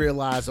he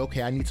realized,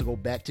 okay, I need to go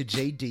back to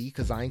JD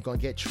because I ain't gonna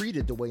get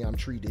treated the way I'm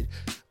treated.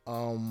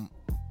 I'm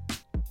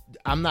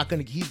not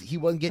gonna. He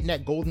wasn't getting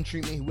that golden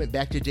treatment. He went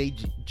back to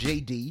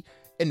JD.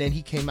 And then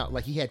he came out,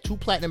 like, he had 2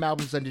 platinum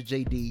albums under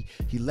JD.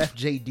 He left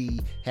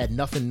JD, had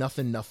nothing,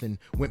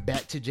 went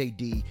back to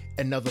JD,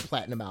 another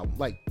platinum album.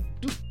 Like,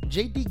 dude,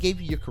 JD gave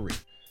you your career.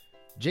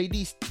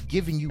 JD's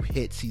giving you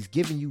hits. He's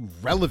giving you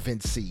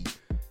relevancy.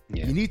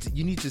 Yeah. You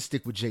need to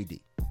stick with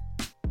JD.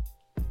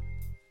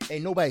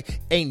 Ain't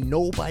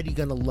nobody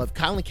gonna love.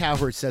 Colin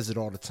Cowherd says it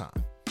all the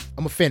time.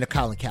 I'm a fan of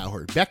Colin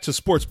Cowherd. Back to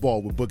Sports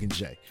Ball with Boog and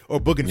Jay, or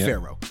Boog and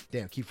Pharaoh.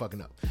 Damn, keep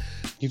fucking up.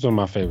 He's one of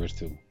my favorites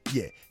too.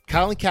 Yeah.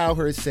 Colin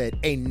Cowherd said,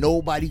 ain't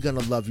nobody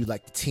gonna love you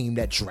like the team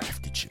that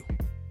drafted you.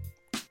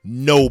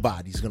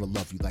 Nobody's gonna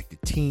love you like the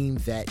team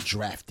that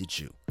drafted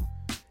you.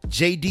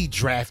 JD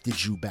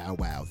drafted you, Bow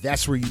Wow.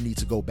 That's where you need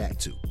to go back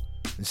to.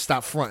 And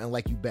stop fronting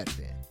like you better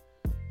than.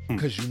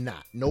 Because you're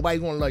not. Nobody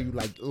gonna love you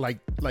like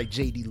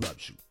JD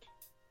loves you.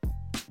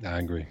 I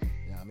agree.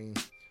 Yeah, I mean,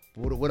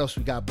 what else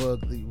we got, Bug?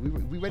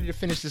 We ready to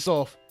finish this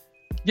off?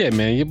 Yeah,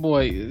 man, your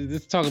boy.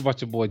 Let's talk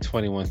about your boy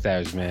 21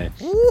 Savage, man.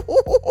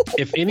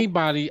 If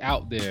anybody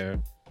out there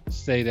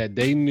say that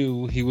they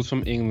knew he was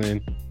from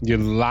England, you're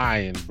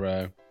lying,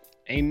 bruh.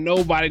 Ain't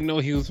nobody know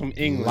he was from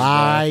England.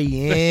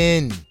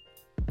 Lying.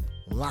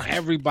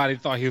 Everybody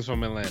thought he was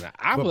from Atlanta.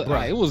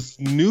 It was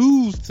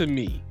news to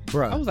me.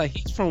 Bruh. I was like,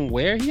 he's from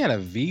where? He had a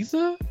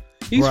visa?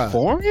 He's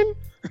foreign?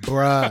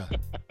 Bruh,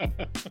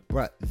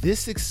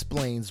 this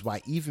explains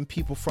why even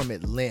people from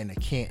Atlanta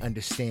can't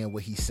understand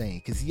what he's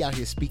saying, because he out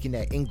here speaking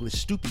that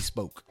English Stoopy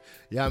spoke.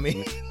 You know what I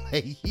mean?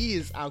 Like, he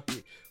is out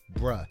here.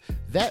 Bruh,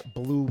 that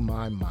blew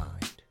my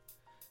mind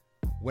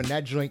when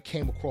that joint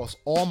came across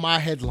all my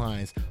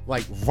headlines,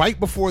 like right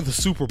before the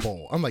Super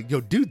Bowl. I'm like, yo,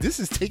 dude, this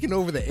is taking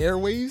over the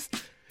airwaves.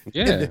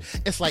 Yeah.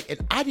 It's like,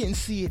 and I didn't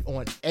see it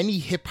on any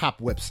hip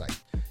hop website.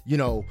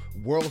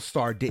 World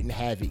Star didn't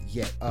have it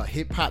yet.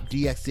 Hip Hop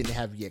DX didn't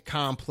have it yet.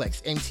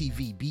 Complex,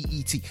 MTV,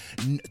 BET,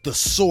 The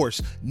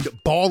Source,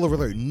 Baller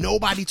Alert.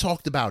 Nobody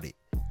talked about it.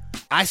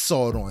 I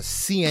saw it on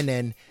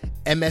CNN,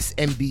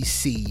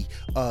 MSNBC,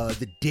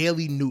 the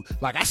Daily News.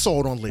 Like, I saw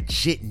it on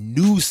legit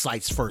news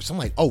sites first. I'm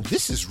like, oh,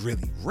 this is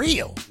really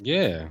real.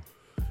 Yeah.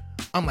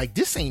 I'm like,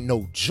 this ain't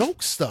no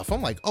joke stuff.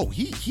 I'm like, oh,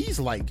 he's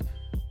like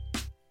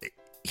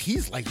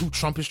who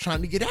Trump is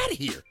trying to get out of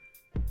here.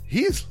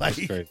 He's like,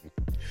 yeah,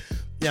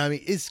 I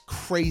mean, it's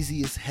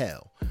crazy as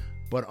hell.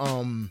 But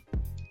on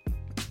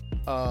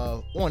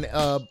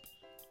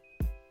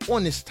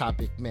this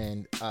topic,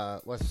 man,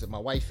 what's it? My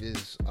wife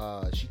is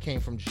she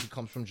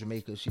comes from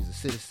Jamaica. She's a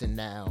citizen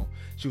now.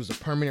 She was a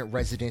permanent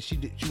resident. She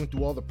went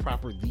through all the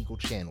proper legal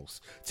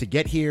channels to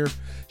get here.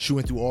 She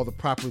went through all the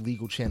proper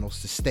legal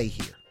channels to stay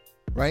here,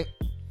 right?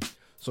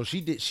 So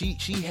she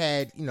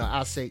had, you know,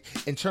 I'll say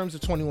in terms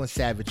of 21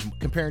 Savage,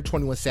 comparing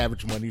 21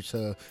 Savage money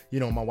to, you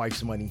know, my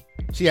wife's money,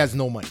 she has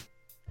no money,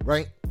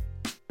 right?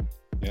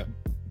 Yeah.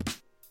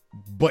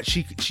 But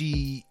she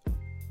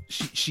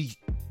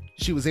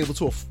was able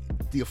to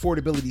the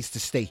affordabilities to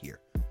stay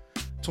here.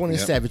 21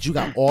 Savage, you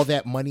got all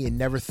that money and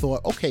never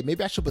thought, okay,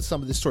 maybe I should put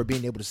some of this toward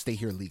being able to stay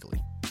here legally.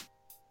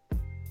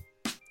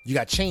 You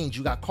got change,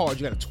 you got cars,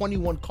 you got a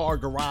 21 car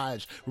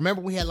garage.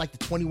 Remember we had like the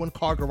 21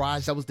 car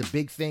garage? That was the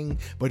big thing,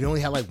 but it only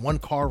had like one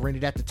car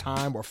rented at the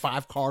time, or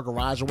 5 car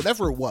garage, or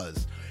whatever it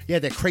was. You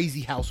had that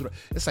crazy house.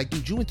 It's like,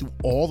 dude, you went through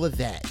all of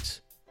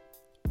that.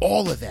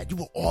 You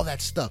were all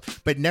that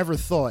stuff, but never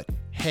thought,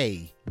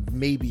 hey,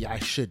 maybe I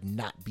should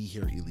not be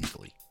here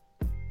illegally.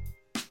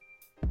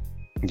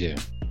 Yeah.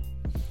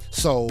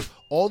 So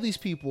all these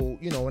people,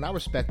 you know, and I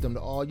respect them,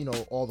 all, you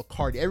know, all the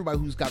card, everybody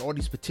who's got all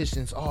these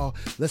petitions, oh,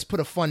 let's put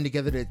a fund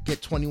together to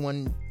get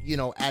 21, you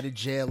know, out of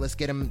jail. Let's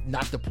get them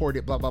not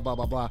deported, blah, blah, blah,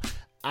 blah, blah.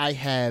 I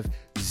have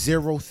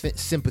zero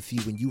sympathy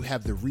when you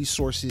have the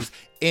resources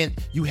and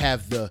you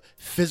have the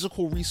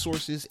physical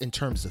resources in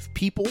terms of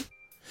people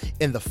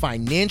and the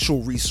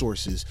financial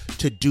resources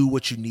to do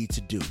what you need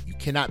to do. You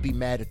cannot be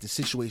mad at the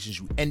situations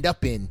you end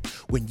up in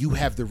when you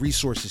have the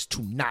resources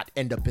to not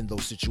end up in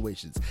those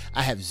situations.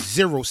 I have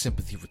zero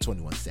sympathy for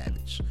 21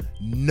 Savage.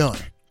 None.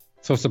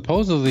 So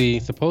supposedly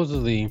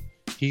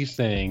he's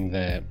saying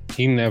that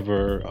he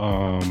never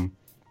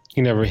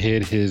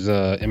hid his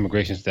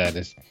immigration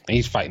status, and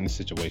he's fighting the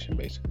situation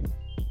basically.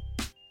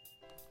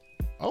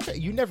 Okay,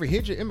 you never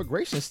hid your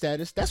immigration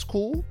status. That's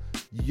cool.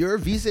 Your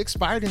visa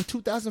expired in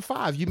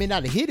 2005. You may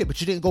not have hid it, but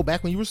you didn't go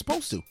back when you were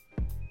supposed to.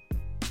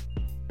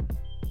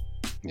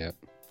 Yep.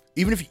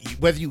 Even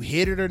whether you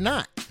hid it or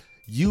not,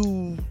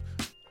 you're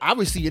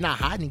not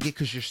hiding it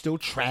because you're still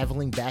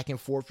traveling back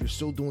and forth. You're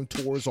still doing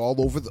tours all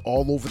over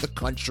the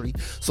country.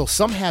 So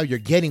somehow you're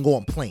getting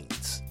on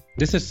planes.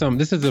 This is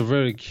a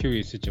very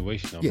curious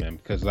situation, though, man,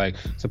 because like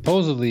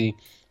supposedly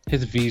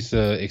his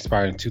visa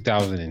expired in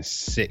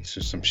 2006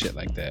 or some shit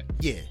like that.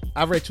 Yeah,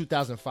 I read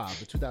 2005,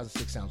 but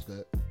 2006 sounds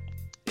good.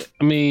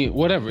 I mean,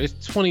 whatever. It's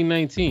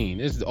 2019.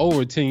 It's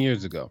over 10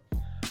 years ago.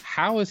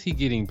 How is he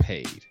getting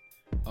paid?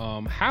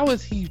 How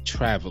is he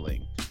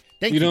traveling?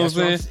 You know what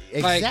I'm saying?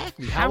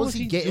 Exactly. Like, how is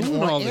he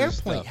getting on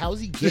airplanes? How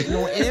is he getting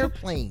on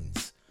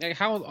airplanes? Like,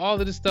 how is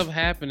all of this stuff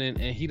happening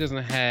and he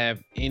doesn't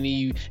have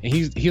any, and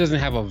he doesn't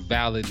have a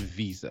valid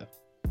visa?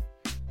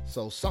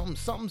 So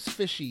something's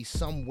fishy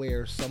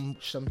somewhere, some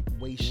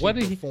way, shape, what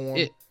did or form.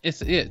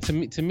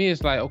 To me,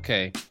 it's like,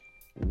 okay,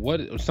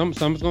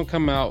 something's gonna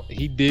come out.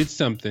 He did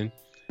something.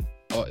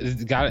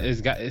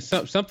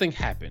 Something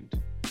happened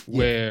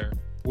where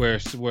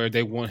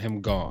they want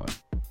him gone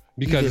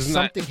because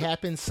something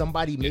happened.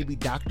 Somebody maybe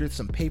doctored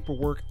some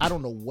paperwork. I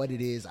don't know what it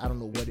is. I don't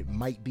know what it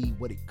might be.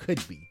 What it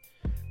could be.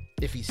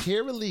 If he's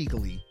here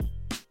illegally,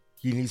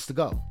 he needs to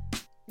go.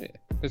 Yeah,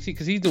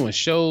 because he's doing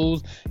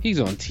shows, he's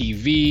on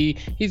TV,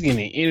 he's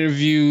getting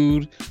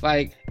interviewed.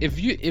 Like if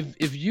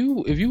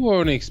you were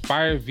on an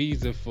expired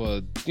visa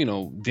for, you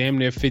know, damn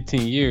near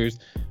 15 years,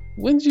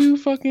 wouldn't you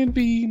fucking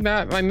be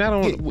not on?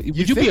 Yeah,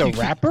 would you be a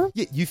rapper?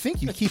 You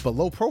think you keep a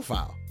low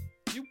profile?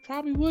 You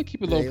probably would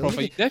keep a low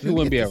profile. You definitely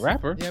wouldn't be a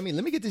rapper. Yeah, I mean,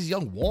 let me get this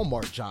young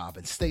Walmart job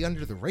and stay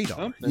under the radar.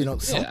 Something. You know,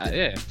 something.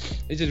 Yeah,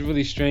 it's just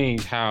really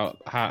strange how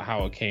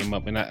it came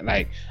up, and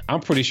I'm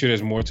pretty sure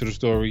there's more to the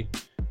story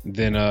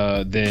than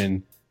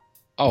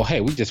oh,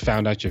 hey, we just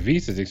found out your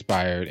visa's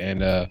expired, and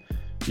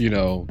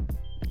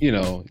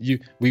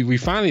we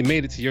finally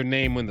made it to your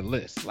name on the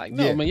list. Like,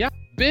 no, man, y'all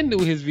been knew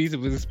his visa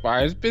was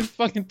expired. It's been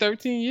fucking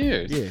 13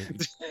 years. Yeah,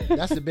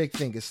 that's the big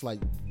thing. It's like,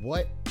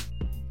 what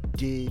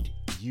did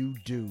you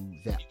do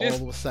that all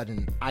of a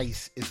sudden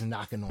ICE is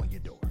knocking on your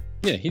door?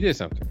 Yeah, he did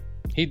something.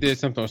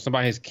 Or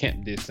somebody in his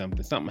camp did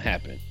something. Something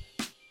happened.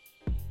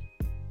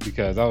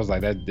 Because I was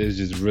like, that is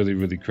just really,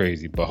 really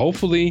crazy. But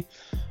hopefully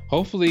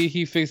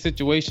he fixed the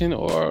situation,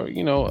 or,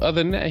 you know,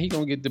 other than that, he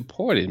gonna get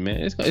deported,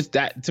 man. It's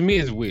that, to me,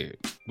 it's weird.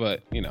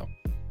 But, you know,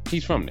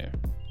 he's from there.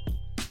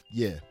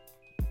 Yeah.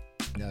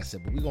 Like I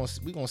said, but we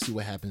gonna see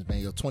what happens, man.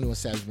 Yo, 21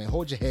 Savage, man,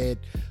 hold your head.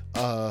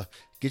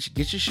 Get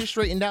your shit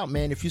straightened out,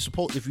 man. If you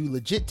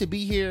legit to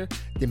be here,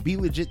 then be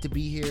legit to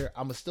be here.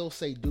 I'ma still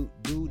say, dude,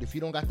 if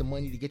you don't got the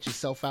money to get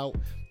yourself out,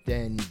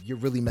 then you're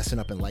really messing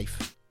up in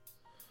life.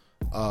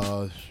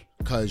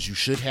 because you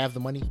should have the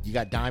money. You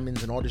got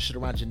diamonds and all this shit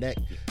around your neck.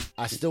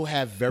 I still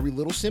have very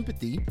little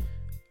sympathy.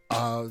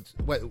 Like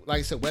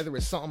I said, whether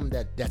it's something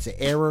that's an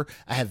error,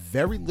 I have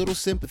very little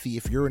sympathy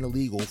if you're an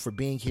illegal for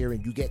being here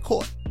and you get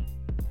caught.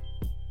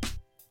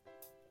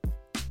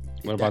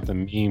 What about the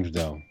memes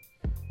though?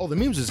 Oh, the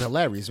memes is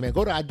hilarious, man.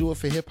 Go to I Do It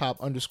For Hip Hop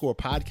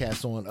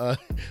 _podcast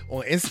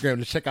on Instagram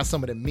to check out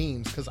some of the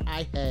memes, because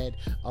I had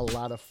a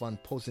lot of fun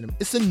posting them.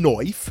 It's a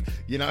knife,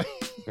 you know.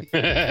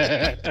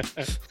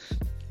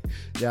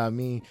 Yeah, I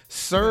mean,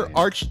 Sir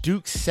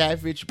Archduke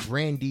Savage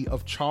Brandy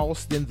of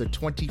Charleston the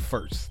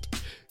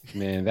 21st.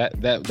 Man,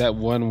 that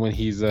one when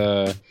he's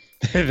that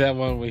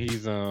one when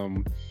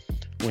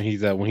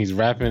he's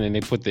rapping and they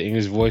put the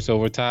English voice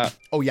over top.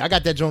 Oh yeah, I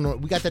got that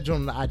joint. We got that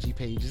joint on the IG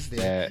page. It's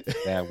there.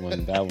 That one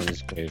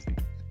is crazy.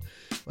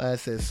 Like I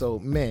said, so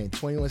man,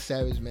 21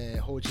 Savage, man,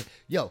 hold your,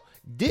 yo,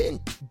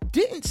 didn't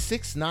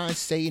 6ix9ine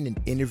say in an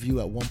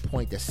interview at one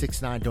point that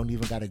 6ix9ine don't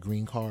even got a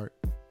green card?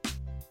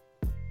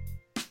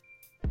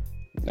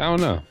 I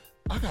don't know.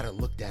 I gotta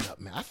look that up,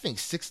 man. I think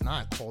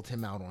 6ix9ine called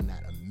him out on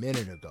that a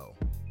minute ago.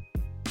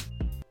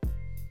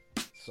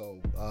 So,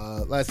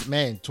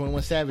 man,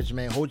 21 Savage,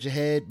 man, hold your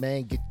head,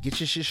 man. Get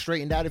your shit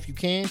straightened out if you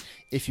can.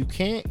 If you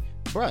can't,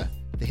 bruh,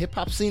 the hip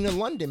hop scene in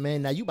London,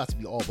 man, now you about to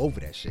be all over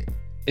that shit.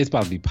 It's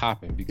about to be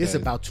popping. It's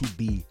about to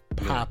be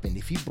popping.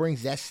 If he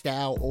brings that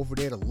style over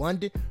there to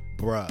London,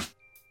 bruh,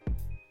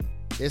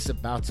 it's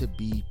about to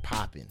be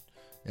popping.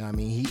 You know what I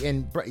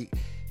mean?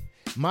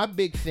 My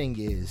big thing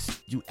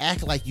is you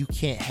act like you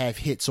can't have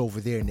hits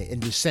over there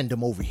and just send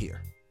them over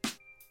here.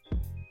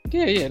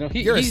 Yeah. No,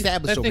 you're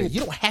established over here. You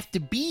don't have to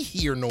be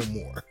here no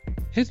more.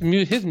 His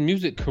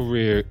music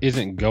career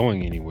isn't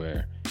going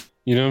anywhere.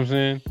 You know what I'm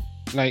saying?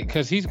 Like,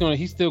 cause he's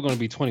still gonna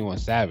be 21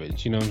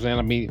 Savage. You know what I'm saying?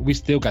 I mean, we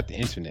still got the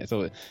internet,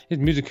 so his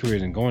music career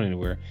isn't going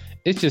anywhere.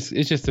 It's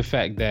just the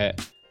fact that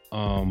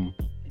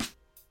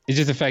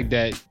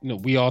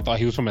we all thought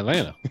he was from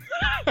Atlanta.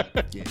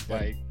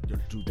 Yeah,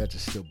 dude, that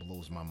just still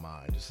blows my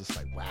mind. It's just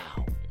like,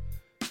 wow,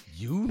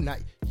 you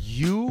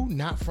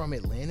not from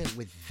Atlanta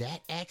with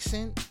that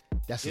accent.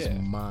 That's just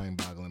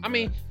mind-boggling. I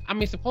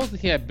mean, supposedly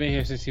he had been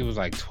here since he was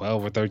like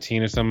 12 or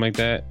 13 or something like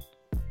that.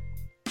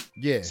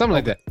 Yeah, something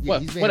like that. Yeah,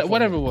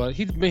 whatever it was,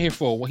 he's been here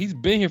for a while. He's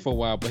been here for a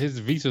while, but his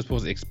visa was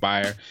supposed to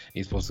expire.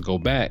 He's supposed to go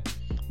back,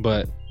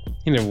 but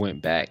he never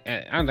went back.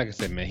 And like I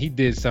said, man, he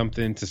did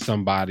something to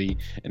somebody,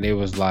 and they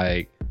was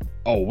like,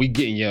 "Oh, we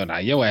getting yo now.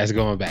 Your ass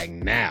going back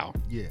now."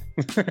 Yeah,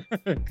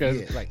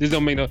 because this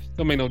don't make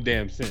no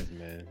damn sense,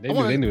 man.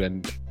 They knew that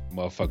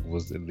motherfucker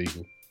was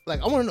illegal.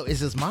 Like, I want to know,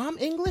 is his mom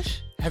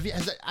English? I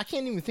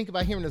can't even think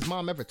about hearing his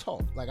mom ever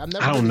talk. Like, I've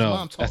never heard his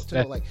mom talk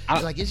to her. Like,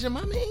 is your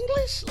mom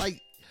English?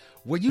 Like,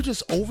 were you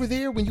just over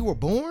there when you were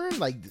born?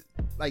 Like,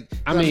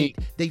 I mean,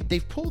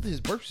 they've pulled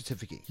his birth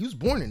certificate. He was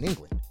born in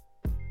England.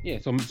 Yeah,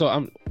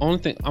 so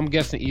I'm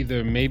guessing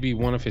either maybe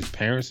one of his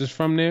parents is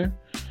from there,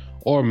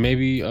 or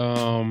maybe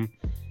one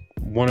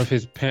of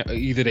his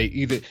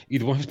either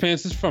one of his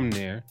parents is from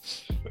there,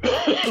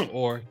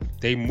 or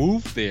they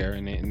moved there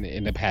and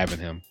end up having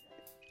him.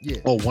 Yeah.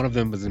 Or one of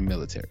them was in the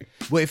military.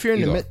 Well, if you're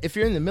in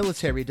the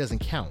military, it doesn't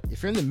count.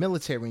 If you're in the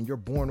military and you're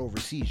born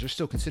overseas, you're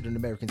still considered an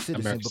American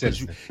citizen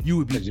because you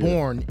would be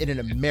born in an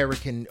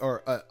American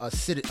or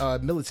a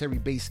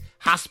military-based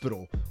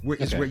hospital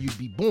where you'd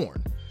be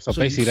born. So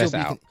basically, that's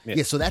out.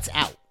 So that's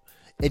out.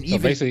 And so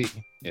basically,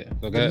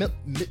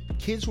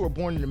 kids who are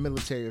born in the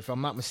military, if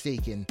I'm not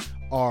mistaken,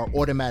 are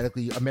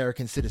automatically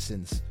American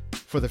citizens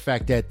for the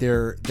fact that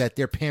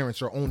their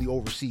parents are only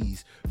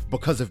overseas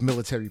because of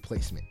military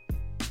placement.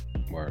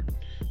 Word.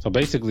 So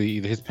basically,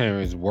 either his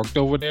parents worked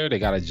over there, they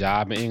got a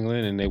job in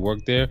England and they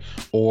worked there,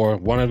 or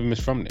one of them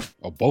is from there,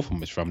 or both of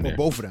them is from there.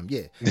 Both of them,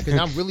 yeah. Because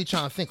I'm really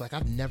trying to think. Like,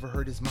 I've never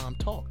heard his mom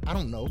talk. I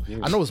don't know.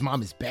 Yeah. I know his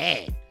mom is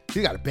bad.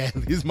 He got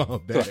his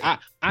mom bad. So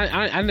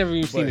I never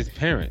even seen his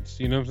parents.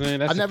 You know what I'm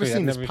saying? I've never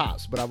seen his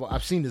pops, but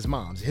I've seen his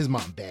mom's. His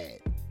mom bad.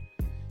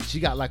 She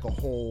got like a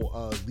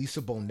whole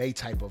Lisa Bonet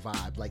type of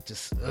vibe, like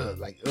just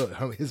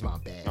his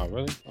mom bad. Oh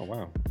really? Oh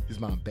wow. His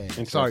mom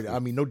bad. Sorry, I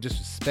mean no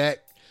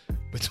disrespect.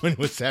 But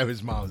 21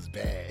 Savage mom is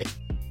bad.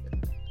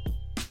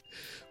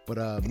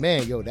 But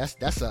man, yo, that's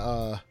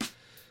a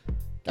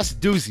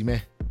doozy,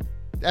 man.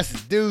 That's a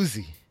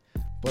doozy.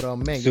 But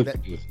man,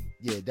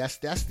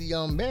 that's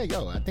the man,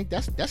 yo. I think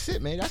that's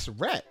it, man. That's a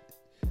wrap.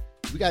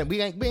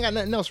 We ain't got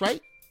nothing else,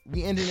 right?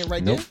 We ending it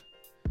right there.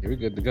 Yeah, we're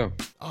good to go.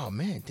 Oh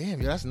man, damn,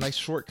 yo, that's a nice,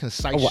 short,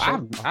 concise. Oh,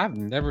 well, I've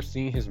never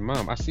seen his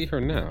mom. I see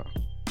her now.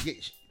 Yeah,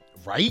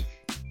 right.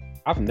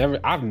 I've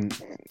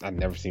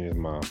never seen his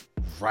mom.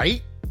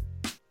 Right.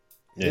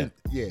 Yeah,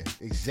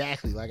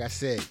 exactly. Like I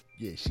said,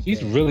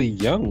 she's really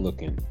young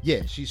looking.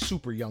 Yeah, she's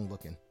super young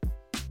looking.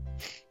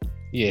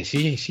 Yeah,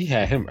 she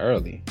had him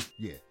early.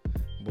 Yeah,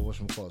 but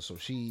whatchamacallit? So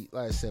she,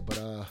 like I said, but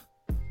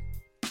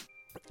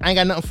I ain't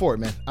got nothing for it,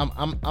 man.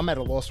 I'm at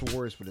a loss for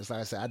words for this.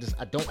 Like I said,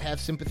 I don't have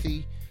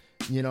sympathy.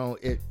 You know,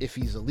 if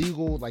he's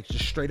illegal, like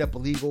just straight up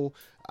illegal.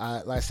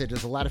 Like I said,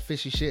 there's a lot of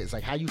fishy shit. It's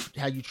like how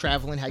you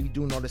traveling, how you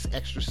doing all this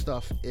extra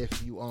stuff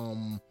if you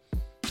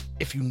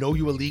know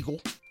you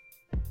illegal.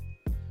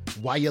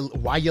 Why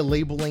your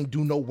label ain't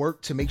do no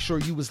work to make sure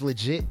you was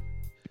legit?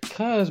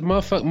 Cause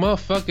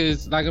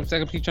motherfuckers, like I'm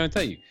saying, I keep trying to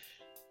tell you,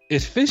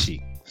 it's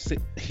fishy.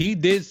 He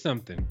did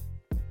something,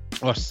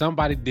 or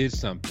somebody did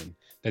something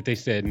that they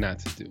said not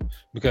to do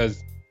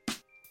because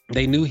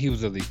they knew he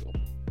was illegal.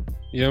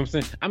 You know what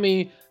I'm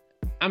saying?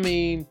 I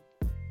mean,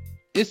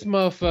 it's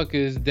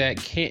motherfuckers that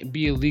can't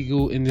be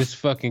illegal in this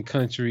fucking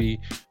country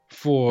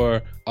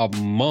for a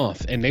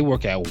month, and they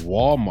work at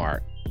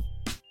Walmart.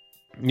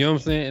 You know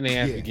what I'm saying? And they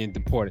have to get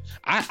deported.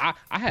 I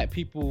had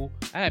people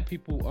that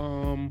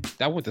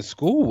I went to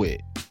school with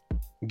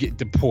get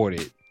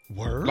deported.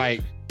 Word?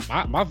 Like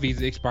my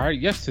visa expired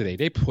yesterday.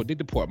 They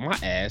deport my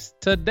ass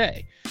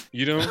today.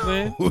 You know what I'm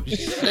saying? Oh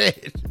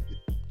shit.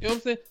 You know what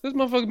I'm saying? This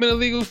motherfucker been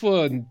illegal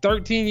for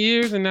 13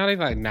 years, and now they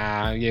like,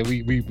 nah, yeah,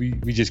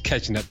 we just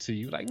catching up to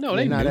you. Like, no,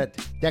 they knew.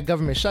 That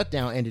government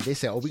shutdown ended. They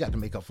said, oh, we got to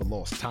make up for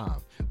lost time.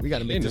 We got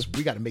to make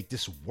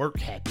this work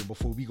happen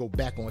before we go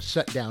back on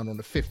shutdown on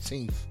the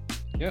 15th.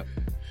 Yep.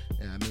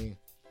 Yeah, I mean,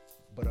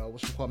 but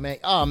what's it called, man?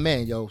 Oh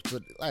man, yo,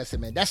 like I said,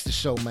 man, that's the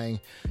show, man.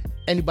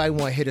 Anybody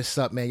want to hit us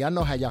up, man? Y'all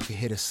know how y'all can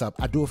hit us up.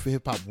 I do it for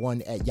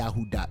hiphop1 at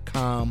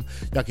yahoo.com.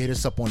 Y'all can hit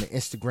us up on the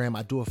Instagram.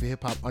 I do it for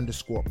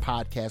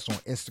hiphop_podcast on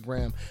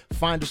Instagram.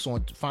 Find us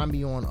on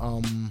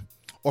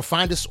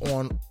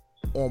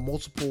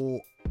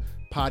multiple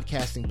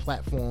podcasting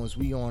platforms.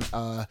 We on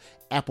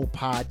Apple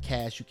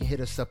Podcasts. You can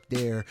hit us up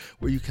there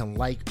where you can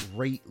like,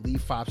 rate,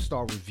 leave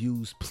 5-star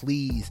reviews.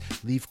 Please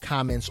leave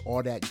comments,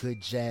 all that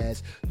good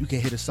jazz. You can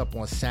hit us up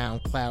on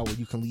SoundCloud where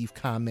you can leave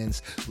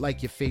comments,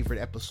 like your favorite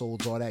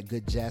episodes, all that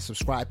good jazz.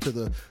 Subscribe to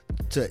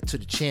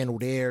the channel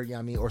there, you know what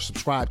I mean, or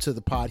subscribe to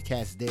the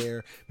podcast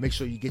there. Make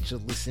sure you get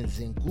your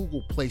listens in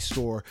Google Play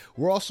Store.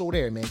 We're also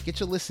there, man. Get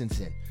your listens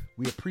in.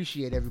 We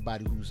appreciate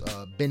everybody who's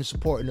been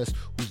supporting us,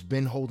 who's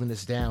been holding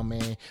us down,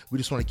 man. We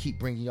just want to keep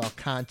bringing y'all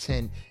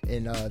content,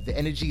 and the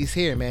energy is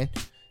here, man.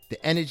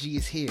 The energy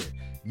is here.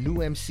 New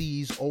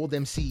MCs, old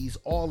MCs,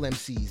 all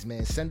MCs,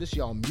 man. Send us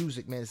y'all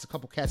music, man. There's a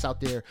couple cats out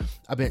there.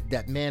 I'm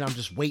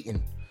just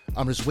waiting.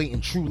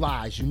 True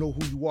Lies. You know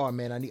who you are,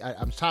 man.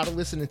 I'm tired of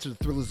listening to the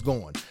Thrillers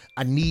going.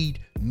 I need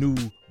new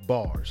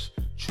bars.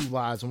 True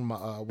Lies, one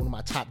of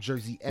my top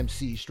Jersey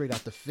MCs, straight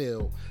out the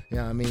field. You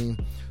know what I mean?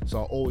 So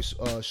I always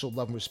show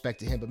love and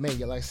respect to him. But man,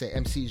 like I said,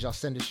 MCs, y'all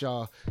send us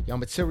y'all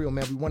material,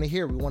 man. We want to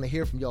hear from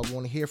y'all. We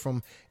want to hear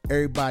from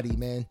everybody,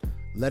 man.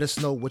 Let us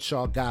know what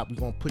y'all got. We're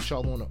gonna put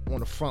y'all on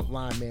the front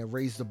line, man.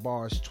 Raise the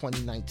bars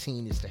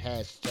 2019 is the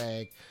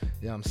hashtag.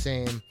 You know what I'm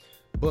saying?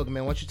 Boog,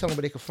 man, why don't you tell them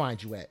where they can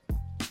find you at?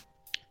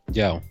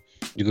 Yo,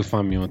 you can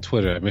find me on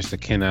Twitter at Mr.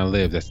 Can I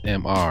Live. That's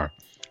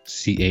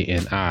MrCanilive.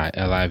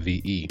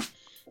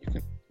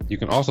 You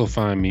can also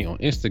find me on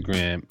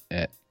Instagram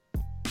at.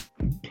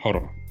 Hold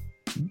on.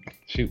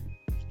 Shoot.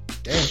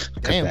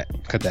 Damn.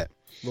 Cut that.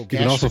 You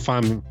can also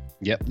find me.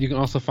 Yep. You can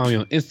also find me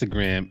on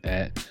Instagram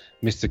at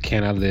Mr.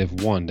 Can I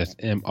Live 1. That's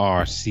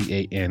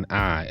MrCanilive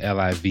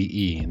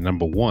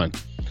 1.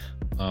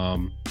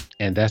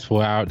 And that's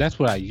where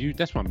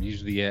I'm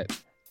usually at.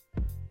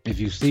 If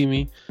you see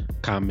me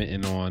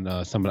commenting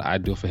on some of the I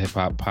Do It for Hip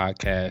Hop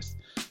podcast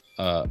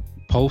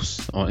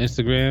posts on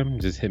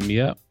Instagram, just hit me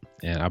up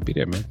and I'll be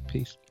there, man.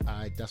 Peace. All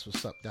right, that's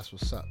what's up,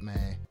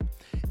 man.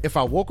 If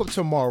I woke up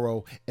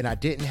tomorrow and I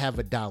didn't have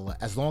 $1,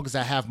 as long as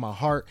I have my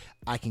heart,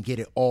 I can get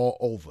it all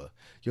over.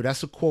 Yo,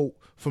 that's a quote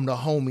from the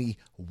homie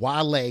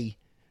Wale,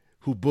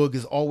 who Boog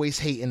is always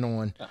hating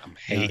on. I'm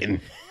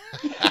hating.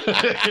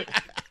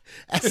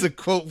 That's a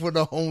quote from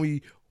the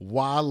homie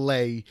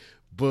Wale.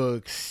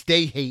 Boog,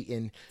 stay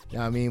hating. You know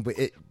what I mean? But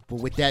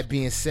with that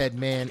being said,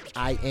 man,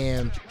 I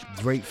am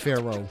Great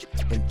Pharaoh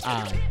and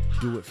I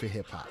do it for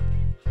hip hop.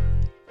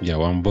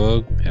 Yo, I'm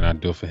Boog and I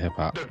do it for hip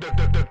hop.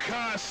 The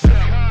concept.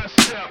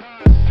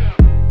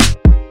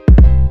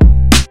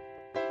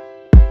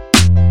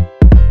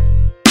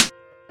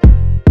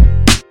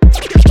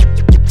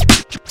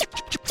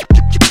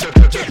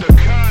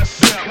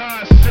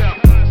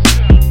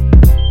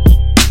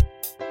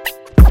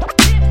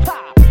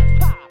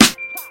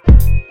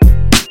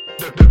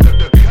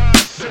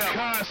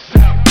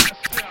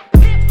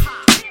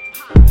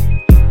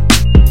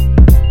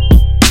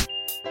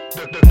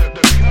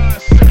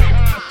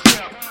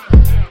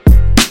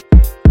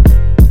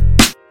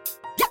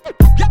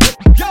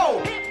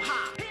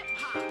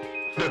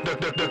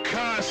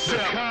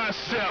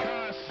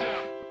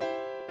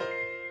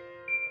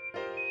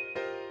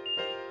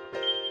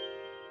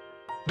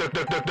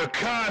 The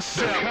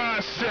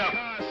concept.